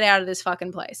here to get out of this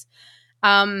fucking place.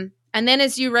 And then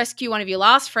as you rescue one of your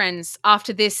last friends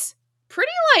after this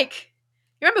pretty, like,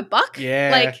 you remember Buck? Yeah.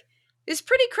 Like, this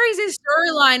pretty crazy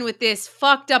storyline with this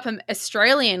fucked up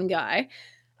Australian guy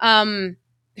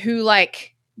who,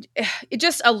 like, it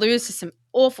just alludes to some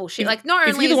awful shit. Like, not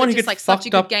only is it just, like, such a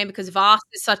good game because Vast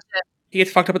is such a... He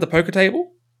gets fucked up at the poker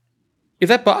table? Is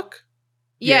that Buck?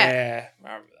 Yeah. I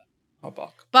remember that. Oh,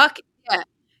 Buck. Buck,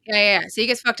 yeah. So he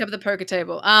gets fucked up at the poker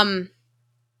table.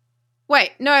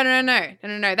 Wait,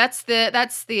 no. That's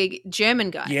the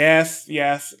German guy. Yes.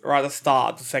 Right at the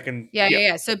start, the second.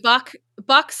 Yeah. So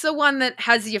Buck's the one that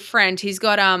has your friend. He's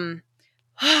got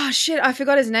oh shit, I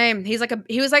forgot his name. He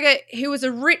was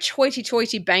a rich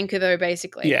hoity-toity banker though,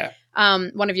 basically. Yeah.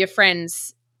 One of your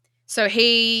friends. So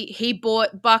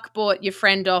Buck bought your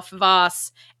friend off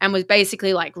Vas and was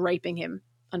basically like raping him,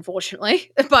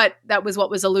 unfortunately. But that was what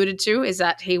was alluded to, is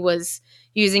that he was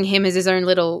using him as his own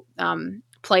little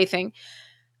plaything.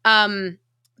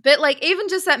 But like, even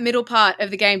just that middle part of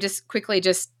the game, just quickly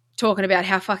just talking about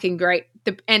how fucking great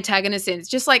the antagonist is.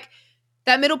 Just like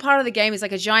that middle part of the game is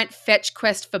like a giant fetch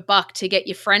quest for Buck to get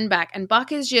your friend back. And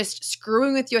Buck is just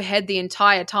screwing with your head the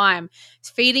entire time. It's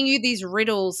feeding you these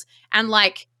riddles and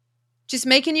like just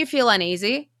making you feel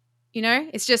uneasy. You know,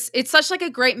 it's such like a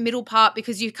great middle part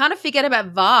because you kind of forget about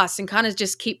Vas and kind of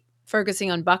just keep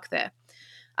focusing on Buck there.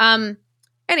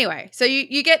 Anyway, so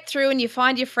you get through and you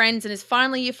find your friends, and as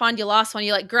finally you find your last one,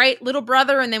 you're like, great, little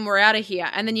brother, and then we're out of here.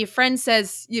 And then your friend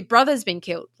says, your brother's been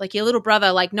killed. Like, your little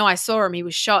brother, like, no, I saw him. He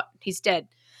was shot. He's dead.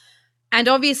 And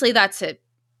obviously that's an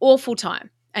awful time.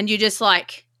 And you're just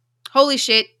like, holy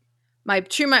shit,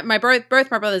 both my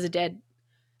brothers are dead.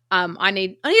 I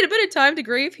need a bit of time to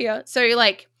grieve here. So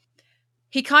like,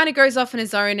 he kind of goes off on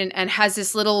his own and has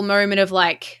this little moment of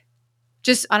like,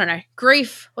 just, I don't know,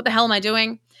 grief. What the hell am I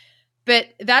doing?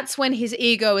 But that's when his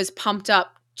ego is pumped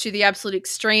up to the absolute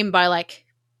extreme by like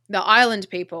the island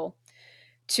people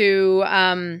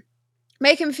to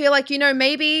make him feel like, you know,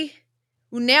 maybe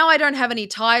now I don't have any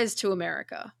ties to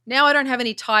America. Now I don't have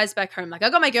any ties back home. Like,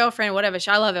 I got my girlfriend, whatever.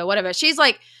 I love her, whatever. She's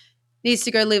like, needs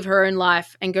to go live her own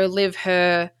life and go live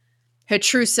her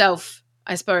true self,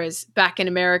 I suppose, back in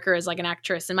America as like an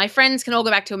actress. And my friends can all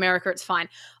go back to America. It's fine.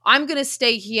 I'm going to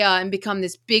stay here and become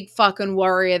this big fucking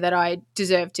warrior that I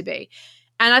deserve to be.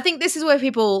 And I think this is where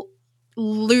people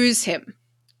lose him,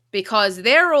 because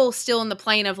they're all still in the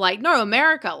plane of like, no,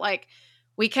 America, like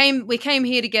we came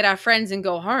here to get our friends and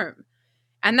go home.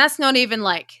 And that's not even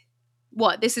like,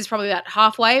 what, this is probably about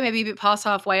halfway, maybe a bit past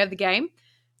halfway of the game,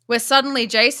 where suddenly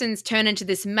Jason's turned into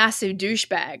this massive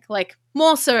douchebag, like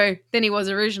more so than he was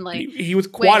originally. He was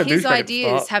quite a douchebag. His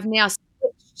ideas have now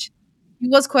switched. He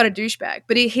was quite a douchebag,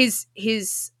 but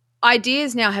his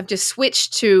ideas now have just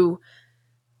switched to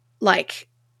like,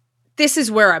 this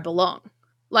is where I belong.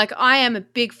 Like, I am a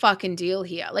big fucking deal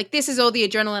here. Like, this is all the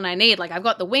adrenaline I need. Like, I've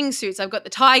got the wingsuits, I've got the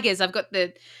tigers, I've got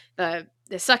the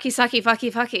sucky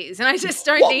fuckies, and I just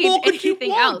don't need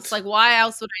anything else. Like, why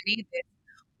else would I need this?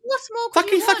 What's more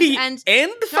could you want?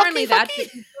 And not only that,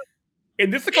 in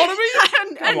this economy?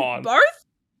 Come on. Both?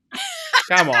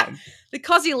 Come on.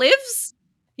 Because he lives,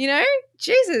 you know?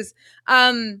 Jesus.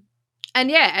 And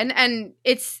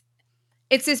it's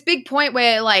this big point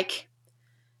where like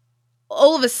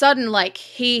all of a sudden like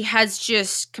he has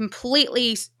just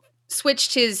completely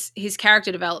switched his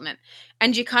character development,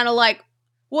 and you're kind of like,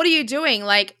 what are you doing?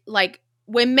 Like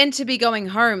we're meant to be going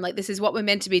home. Like, this is what we're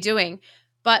meant to be doing.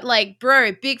 But like,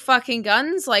 bro, big fucking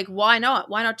guns, like, why not?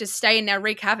 Why not just stay and now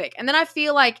wreak havoc? And then I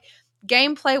feel like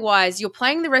gameplay wise, you're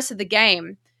playing the rest of the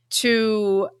game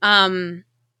to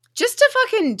just to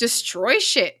fucking destroy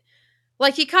shit.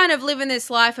 Like, you kind of live in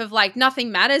this life of like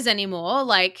nothing matters anymore.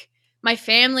 Like, my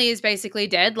family is basically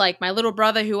dead. Like, my little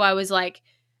brother who I was like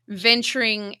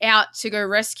venturing out to go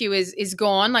rescue is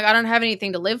gone. Like, I don't have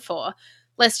anything to live for.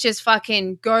 Let's just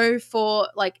fucking go for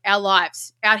like our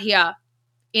lives out here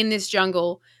in this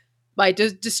jungle by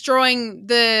destroying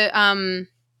the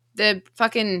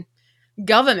fucking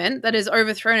government that has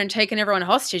overthrown and taken everyone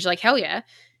hostage. Like, hell yeah.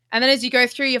 And then as you go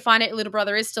through, you find out your little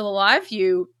brother is still alive.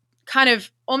 You kind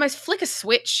of almost flick a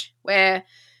switch where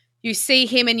you see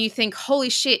him and you think, holy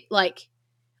shit, like,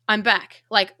 I'm back.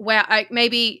 Like, wow,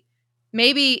 maybe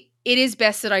it is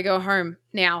best that I go home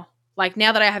now. Like,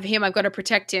 now that I have him, I've got to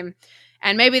protect him.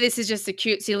 And maybe this is just a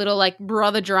cutesy little like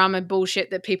brother drama bullshit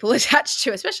that people attach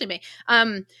to, especially me.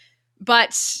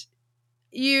 But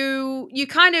you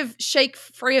kind of shake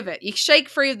free of it. You shake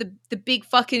free of the big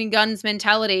fucking guns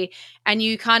mentality, and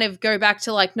you kind of go back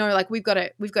to like, no, like we've got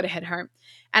to head home.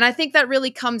 And I think that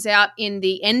really comes out in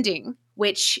the ending,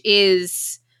 which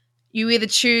is you either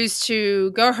choose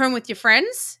to go home with your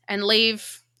friends and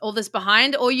leave all this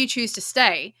behind, or you choose to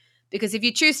stay. Because if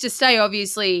you choose to stay,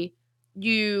 obviously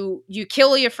you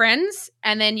kill your friends,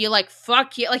 and then you're like,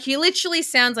 fuck yeah. Like, he literally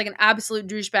sounds like an absolute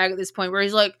douchebag at this point, where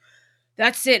he's like,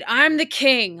 that's it, I'm the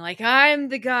king, like I'm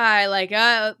the guy, like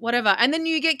whatever. And then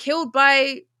you get killed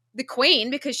by the queen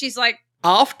because she's like,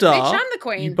 After bitch, I'm the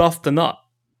queen. you bust a nut.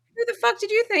 Who the fuck did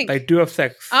you think? They do have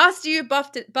sex. After you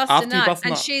bust a nut.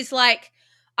 And she's like,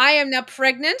 I am now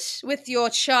pregnant with your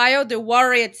child. The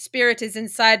warrior spirit is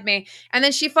inside me. And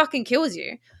then she fucking kills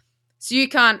you. So you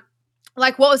can't,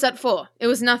 like, what was that for? It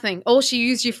was nothing. All she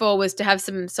used you for was to have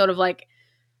some sort of like,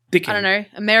 Dicking. I don't know,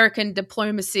 American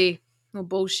diplomacy or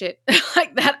bullshit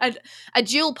like that. A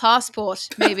dual passport,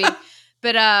 maybe.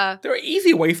 But there are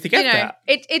easy ways to get that.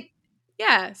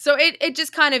 Yeah. So it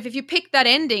just kind of, if you pick that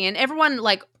ending, and everyone,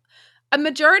 like, a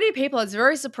majority of people, I was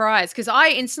very surprised because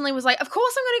I instantly was like, of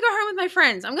course I'm going to go home with my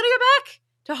friends. I'm going to go back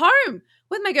to home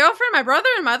with my girlfriend, my brother,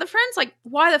 and my other friends. Like,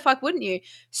 why the fuck wouldn't you?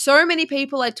 So many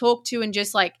people I talked to, and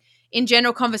just like in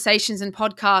general conversations and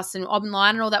podcasts and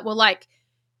online and all that, were like,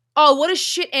 oh, what a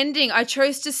shit ending. I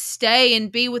chose to stay and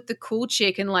be with the cool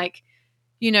chick, and like,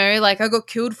 you know, like I got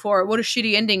killed for it. What a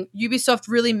shitty ending. Ubisoft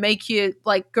really make you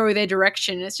like go their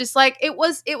direction. It's just like, it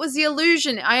was the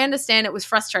illusion. I understand it was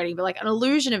frustrating, but like an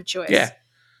illusion of choice. Yeah.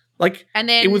 Like, and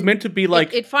then it was meant to be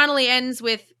like, it finally ends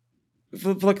with,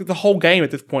 for like the whole game at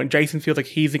this point, Jason feels like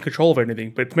he's in control of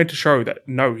anything, but it's meant to show that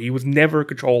no, he was never in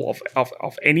control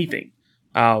of anything.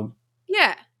 Yeah.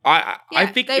 I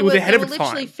think it was ahead of its time. They were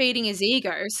literally feeding his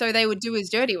ego, so they would do his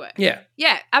dirty work. Yeah.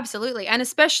 Yeah, absolutely. And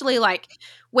especially like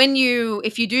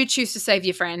if you do choose to save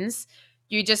your friends,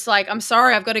 you just like, I'm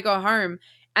sorry, I've got to go home.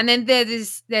 And then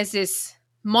there's this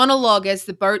monologue as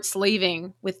the boat's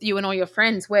leaving with you and all your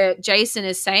friends, where Jason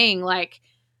is saying like,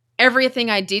 everything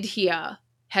I did here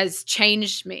has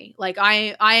changed me. Like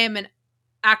I am an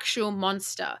actual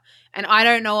monster, and I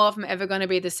don't know if I'm ever going to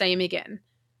be the same again.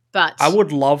 But I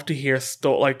would love to hear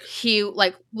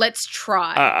let's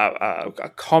try a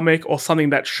comic or something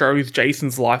that shows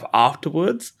Jason's life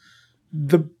afterwards.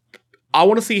 I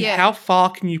want to see how far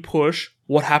can you push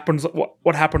what happens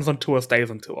on tour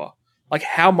stays on tour. Like,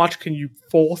 how much can you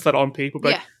force that on people?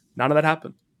 But none of that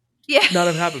happened. Yeah, none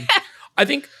of it happened. I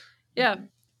think. Yeah.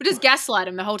 We just gaslight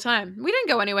him the whole time. We didn't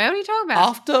go anywhere. What are you talking about?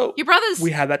 After your brothers, we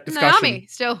had that discussion in the army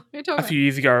still. What are you talking about? A few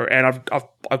years ago, and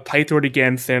I've played through it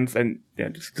again since, and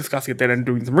just discussing it then and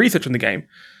doing some research on the game.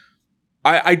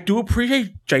 I do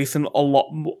appreciate Jason a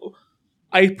lot more.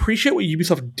 I appreciate what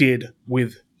Ubisoft did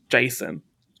with Jason,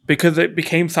 because it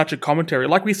became such a commentary.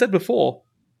 Like we said before,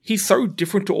 he's so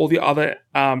different to all the other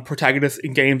protagonists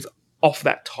in games of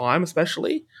that time,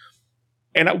 especially.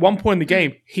 And at one point in the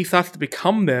game, he starts to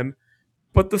become them.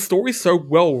 But the story's so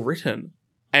well written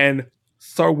and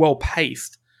so well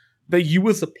paced that you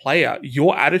as a player,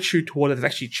 your attitude toward it has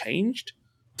actually changed.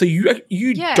 So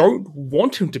you don't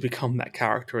want him to become that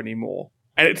character anymore.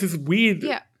 And it's this weird,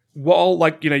 while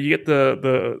like, you get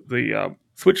the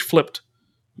switch flipped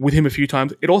with him a few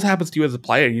times, it also happens to you as a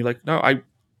player, and you're like, no,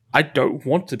 I don't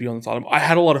want to be on this island. I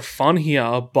had a lot of fun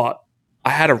here, but I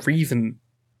had a reason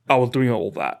I was doing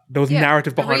all that. There was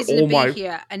narrative behind all my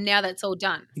here, and now that's all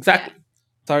done. Exactly. Yeah.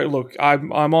 So look,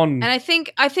 I'm on, and I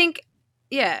think as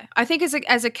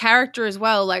a character as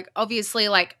well, like obviously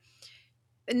like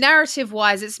narrative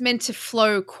wise, it's meant to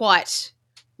flow quite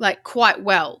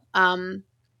well. And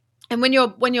when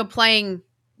you're playing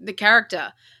the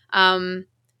character,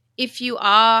 if you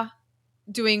are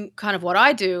doing kind of what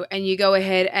I do, and you go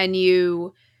ahead and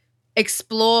you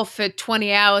explore for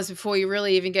 20 hours before you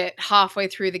really even get halfway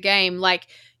through the game, like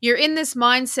you're in this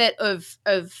mindset of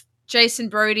Jason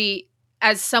Brody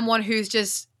as someone who's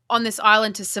just on this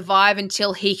island to survive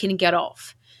until he can get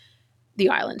off the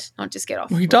island, not just get off.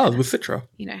 Well, he does with Citra.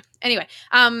 Anyway,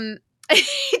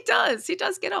 he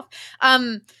does get off.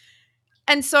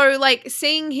 And so like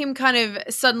seeing him kind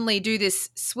of suddenly do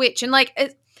this switch, and like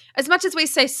as much as we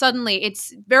say suddenly,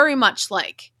 it's very much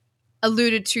like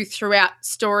alluded to throughout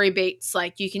story beats.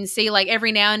 Like you can see like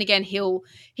every now and again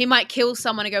he might kill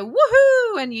someone and go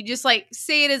woohoo, and you just like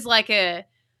see it as like a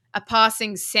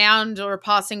passing sound or a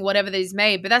passing whatever that he's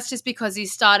made. But that's just because he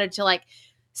started to like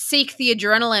seek the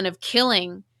adrenaline of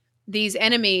killing these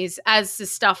enemies as the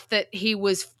stuff that he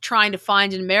was trying to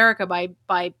find in America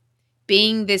by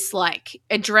being this like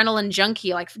adrenaline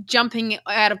junkie, like jumping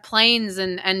out of planes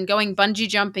and going bungee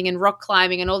jumping and rock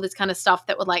climbing and all this kind of stuff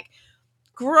that would like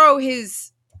grow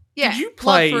his Did you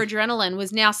play love for adrenaline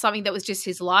was now something that was just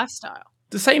his lifestyle.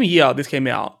 The same year this came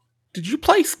out, did you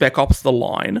play Spec Ops: The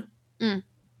Line?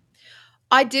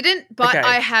 I didn't, but Okay.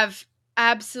 I have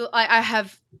I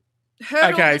have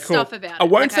heard all this stuff about it. I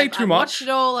won't say too I've much. watched it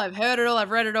all. I've heard it all.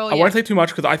 I've read it all. I won't say too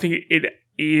much because I think it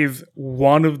is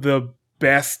one of the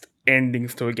best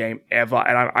endings to a game ever,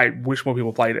 and I wish more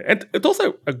people played it. And it's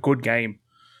also a good game.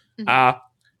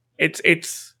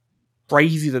 It's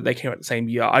crazy that they came out the same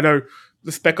year. I know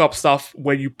the Spec Ops stuff,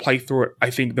 when you play through it, I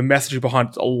think the message behind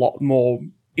it's a lot more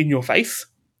in your face,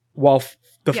 while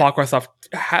the Far Cry stuff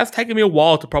has taken me a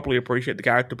while to properly appreciate the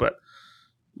character. But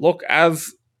look,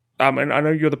 as and I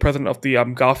know you're the president of the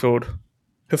Garfield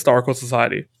Historical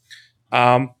Society.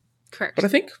 Correct. But I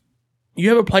think you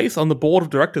have a place on the board of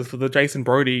directors for the Jason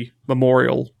Brody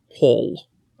Memorial Hall.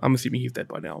 I'm assuming he's dead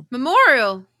by now.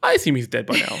 Memorial? I assume he's dead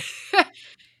by now.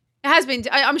 It has been.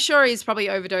 I'm sure he's probably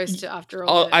overdosed after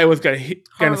all. I was going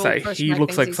to say, he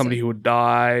looks like somebody who would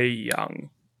die young.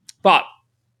 But,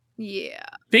 yeah.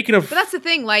 Speaking of... But that's the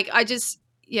thing. Like, I just,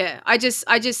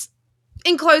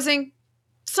 in closing,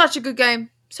 such a good game.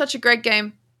 Such a great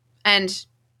game. And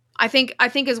I think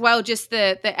as well, just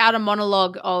the outer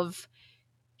monologue of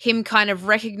him kind of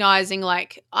recognizing,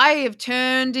 like, I have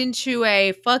turned into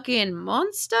a fucking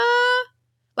monster.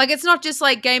 Like, it's not just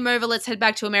like, game over, let's head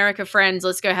back to America, friends.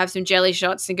 Let's go have some jelly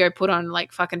shots and go put on,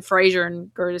 like, fucking Frasier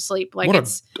and go to sleep. Like, what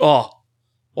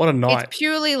a night. It's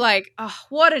purely like, oh,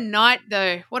 what a night,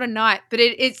 though. What a night. But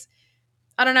it's,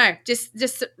 I don't know, just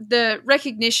the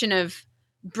recognition of,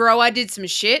 bro, I did some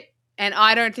shit, and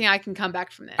I don't think I can come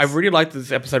back from this. I really liked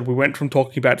this episode. We went from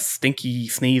talking about stinky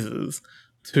sneezes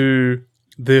to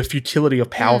the futility of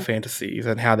power fantasies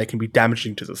and how they can be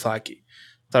damaging to the psyche.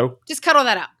 So just cut all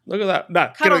that out. Look at that.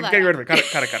 No, get rid of it. Cut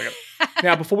it.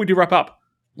 Now, before we do wrap up,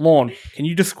 Lorne, can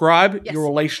you describe your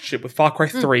relationship with Far Cry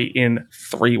 3 in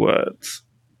 3 words?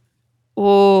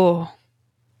 Oh,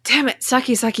 damn it.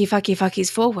 Sucky,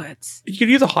 fucky's 4 words. You could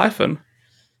use a hyphen.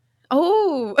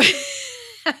 Oh.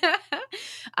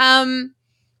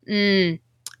 In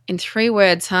 3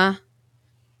 words, huh?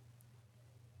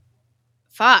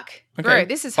 Fuck. Okay. Bro,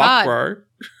 this is hard. Bro.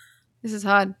 This is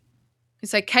hard.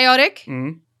 It's like chaotic.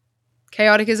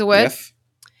 Chaotic is a word. Yes.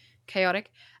 Chaotic.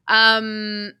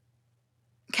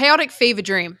 Chaotic fever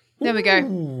dream. There we go.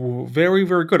 Ooh, very,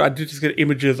 very good. I did just get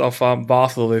images of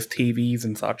Vassal, there's TVs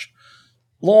and such.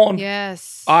 Lorne.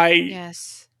 Yes.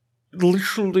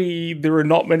 Literally, there are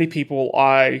not many people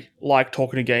I like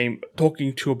talking to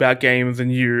about games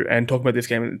than you, and talking about this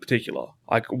game in particular.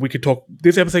 Like, we could talk,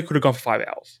 this episode could have gone for 5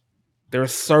 hours. There are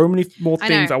so many more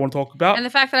things I want to talk about. And the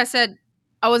fact that I said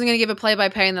I wasn't going to give a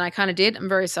play-by-play and then I kind of did, I'm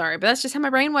very sorry. But that's just how my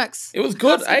brain works. It was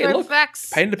good. Hey, look. Facts.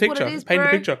 Paint the picture. Paint the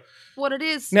picture. What it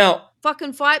is. Now.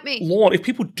 Fucking fight me. Lorne, if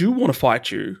people do want to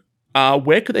fight you,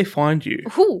 where could they find you?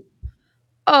 Ooh.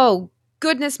 Oh,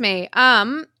 goodness me.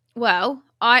 Well,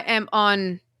 I am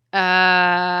on,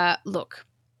 look.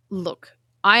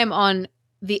 I am on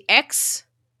the X.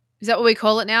 Is that what we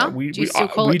call it now? Do you still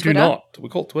call it Twitter? We do not. We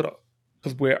call it Twitter.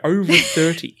 Because we're over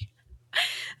 30.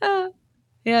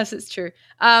 Yes, it's true.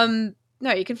 No,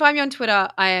 you can find me on Twitter.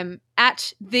 I am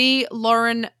at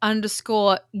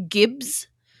 @the_Lauren_Gibbs.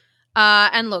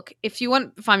 And look, if you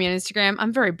want to find me on Instagram,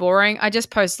 I'm very boring. I just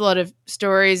post a lot of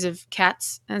stories of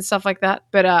cats and stuff like that.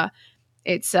 But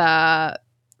it's how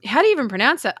do you even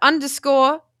pronounce that?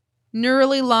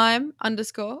 _Neurally Lime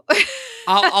 _.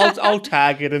 I'll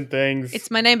tag it and things. It's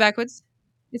my name backwards.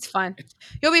 It's fine.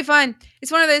 You'll be fine. It's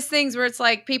one of those things where it's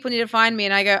like people need to find me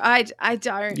and I go, I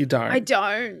don't. You don't. I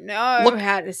don't know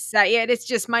how to say it. It's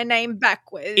just my name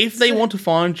backwards. If they want to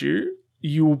find you,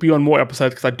 you will be on more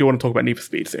episodes because I do want to talk about Need for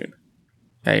Speed soon.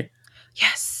 Okay?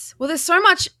 Yes. Well, there's so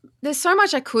much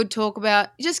I could talk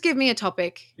about. Just give me a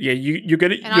topic. Yeah, you're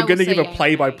gonna give a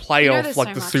play-by-play of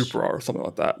like the Supra or something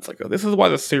like that. It's like, this is why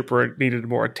the Supra needed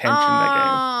more attention in that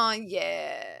game. Oh,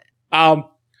 yeah.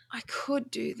 I could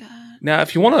do that. Now,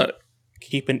 if you want to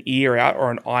keep an ear out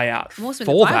or an eye out for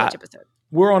that,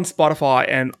 we're on Spotify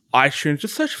and iTunes.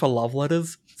 Just search for Love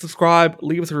Letters. Subscribe,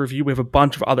 leave us a review. We have a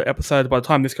bunch of other episodes. By the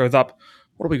time this goes up,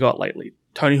 what have we got lately?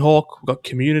 Tony Hawk, we've got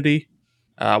Community,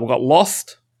 we've got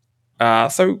Lost.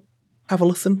 So have a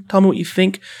listen. Tell me what you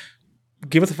think.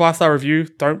 Give us a 5-star review. If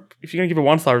you're going to give a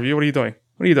 1-star review, what are you doing?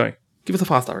 Give us a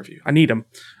 5-star review. I need them.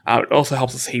 It also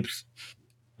helps us heaps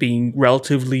being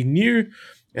relatively new.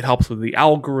 It helps with the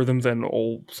algorithms and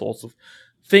all sorts of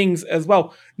things as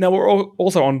well. Now, we're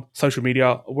also on social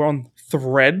media. We're on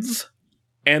Threads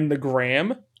and the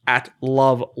Gram at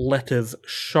Love Letters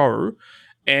Show.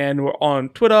 And we're on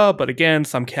Twitter, but again,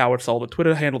 some coward stole the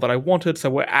Twitter handle that I wanted,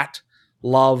 so we're at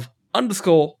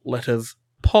Love_Letters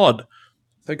Pod.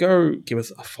 So go give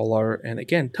us a follow, and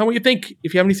again, tell me what you think.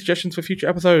 If you have any suggestions for future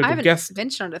episodes, I haven't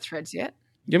ventured onto Threads yet.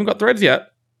 You haven't got Threads yet?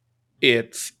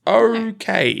 It's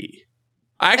okay.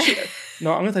 I'm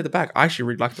going to take it back. I actually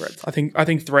really like Threads. I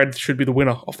think Threads should be the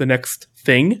winner of the next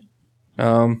thing.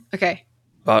 Okay.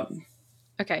 But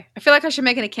okay, I feel like I should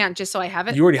make an account just so I have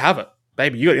it. You already have it,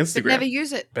 baby. You got Instagram. But never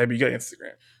use it. Baby, you got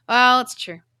Instagram. Well, it's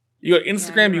true. You got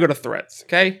Instagram. You got a Threads.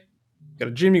 Okay. You got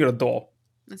a gym. You got a door.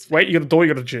 Wait, you got a door.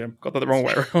 You got a gym. Got that the wrong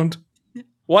way around.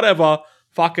 Whatever.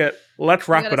 Fuck it. Let's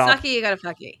wrap it up. You got a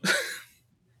fucky.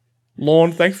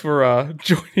 Lorne, thanks for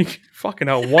joining. Fucking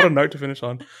hell, what a note to finish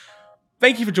on.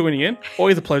 Thank you for joining in.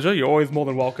 Always a pleasure. You're always more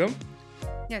than welcome.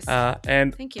 Yes.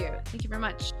 And thank you. Thank you very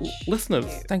much.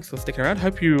 Listeners, thanks for sticking around.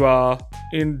 Hope you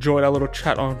enjoyed our little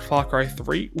chat on Far Cry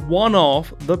 3, one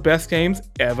of the best games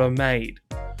ever made.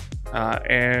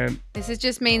 And this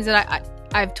just means that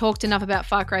I've talked enough about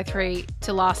Far Cry 3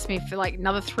 to last me for like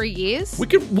another 3 years.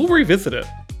 We'll revisit it.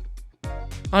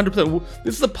 100%.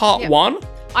 This is a part 1.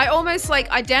 I almost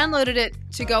I downloaded it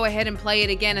to go ahead and play it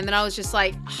again, and then I was just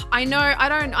like, I know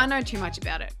too much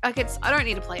about it. I don't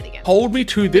need to play it again. Hold me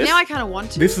to this. But now I kind of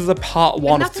want to. This is a part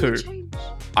 1 of 2.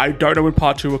 I don't know when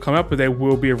part 2 will come out, but there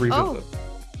will be a revisit.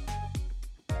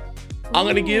 I'm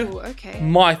going to give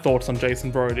my thoughts on Jason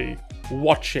Brody.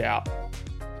 Watch out.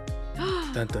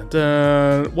 Dun, dun,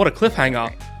 dun. What a cliffhanger.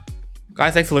 Okay.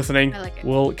 Guys, thanks for listening. I like it.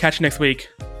 We'll catch you next week.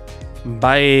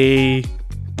 Bye.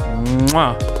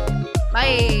 Mwah.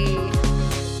 Bye.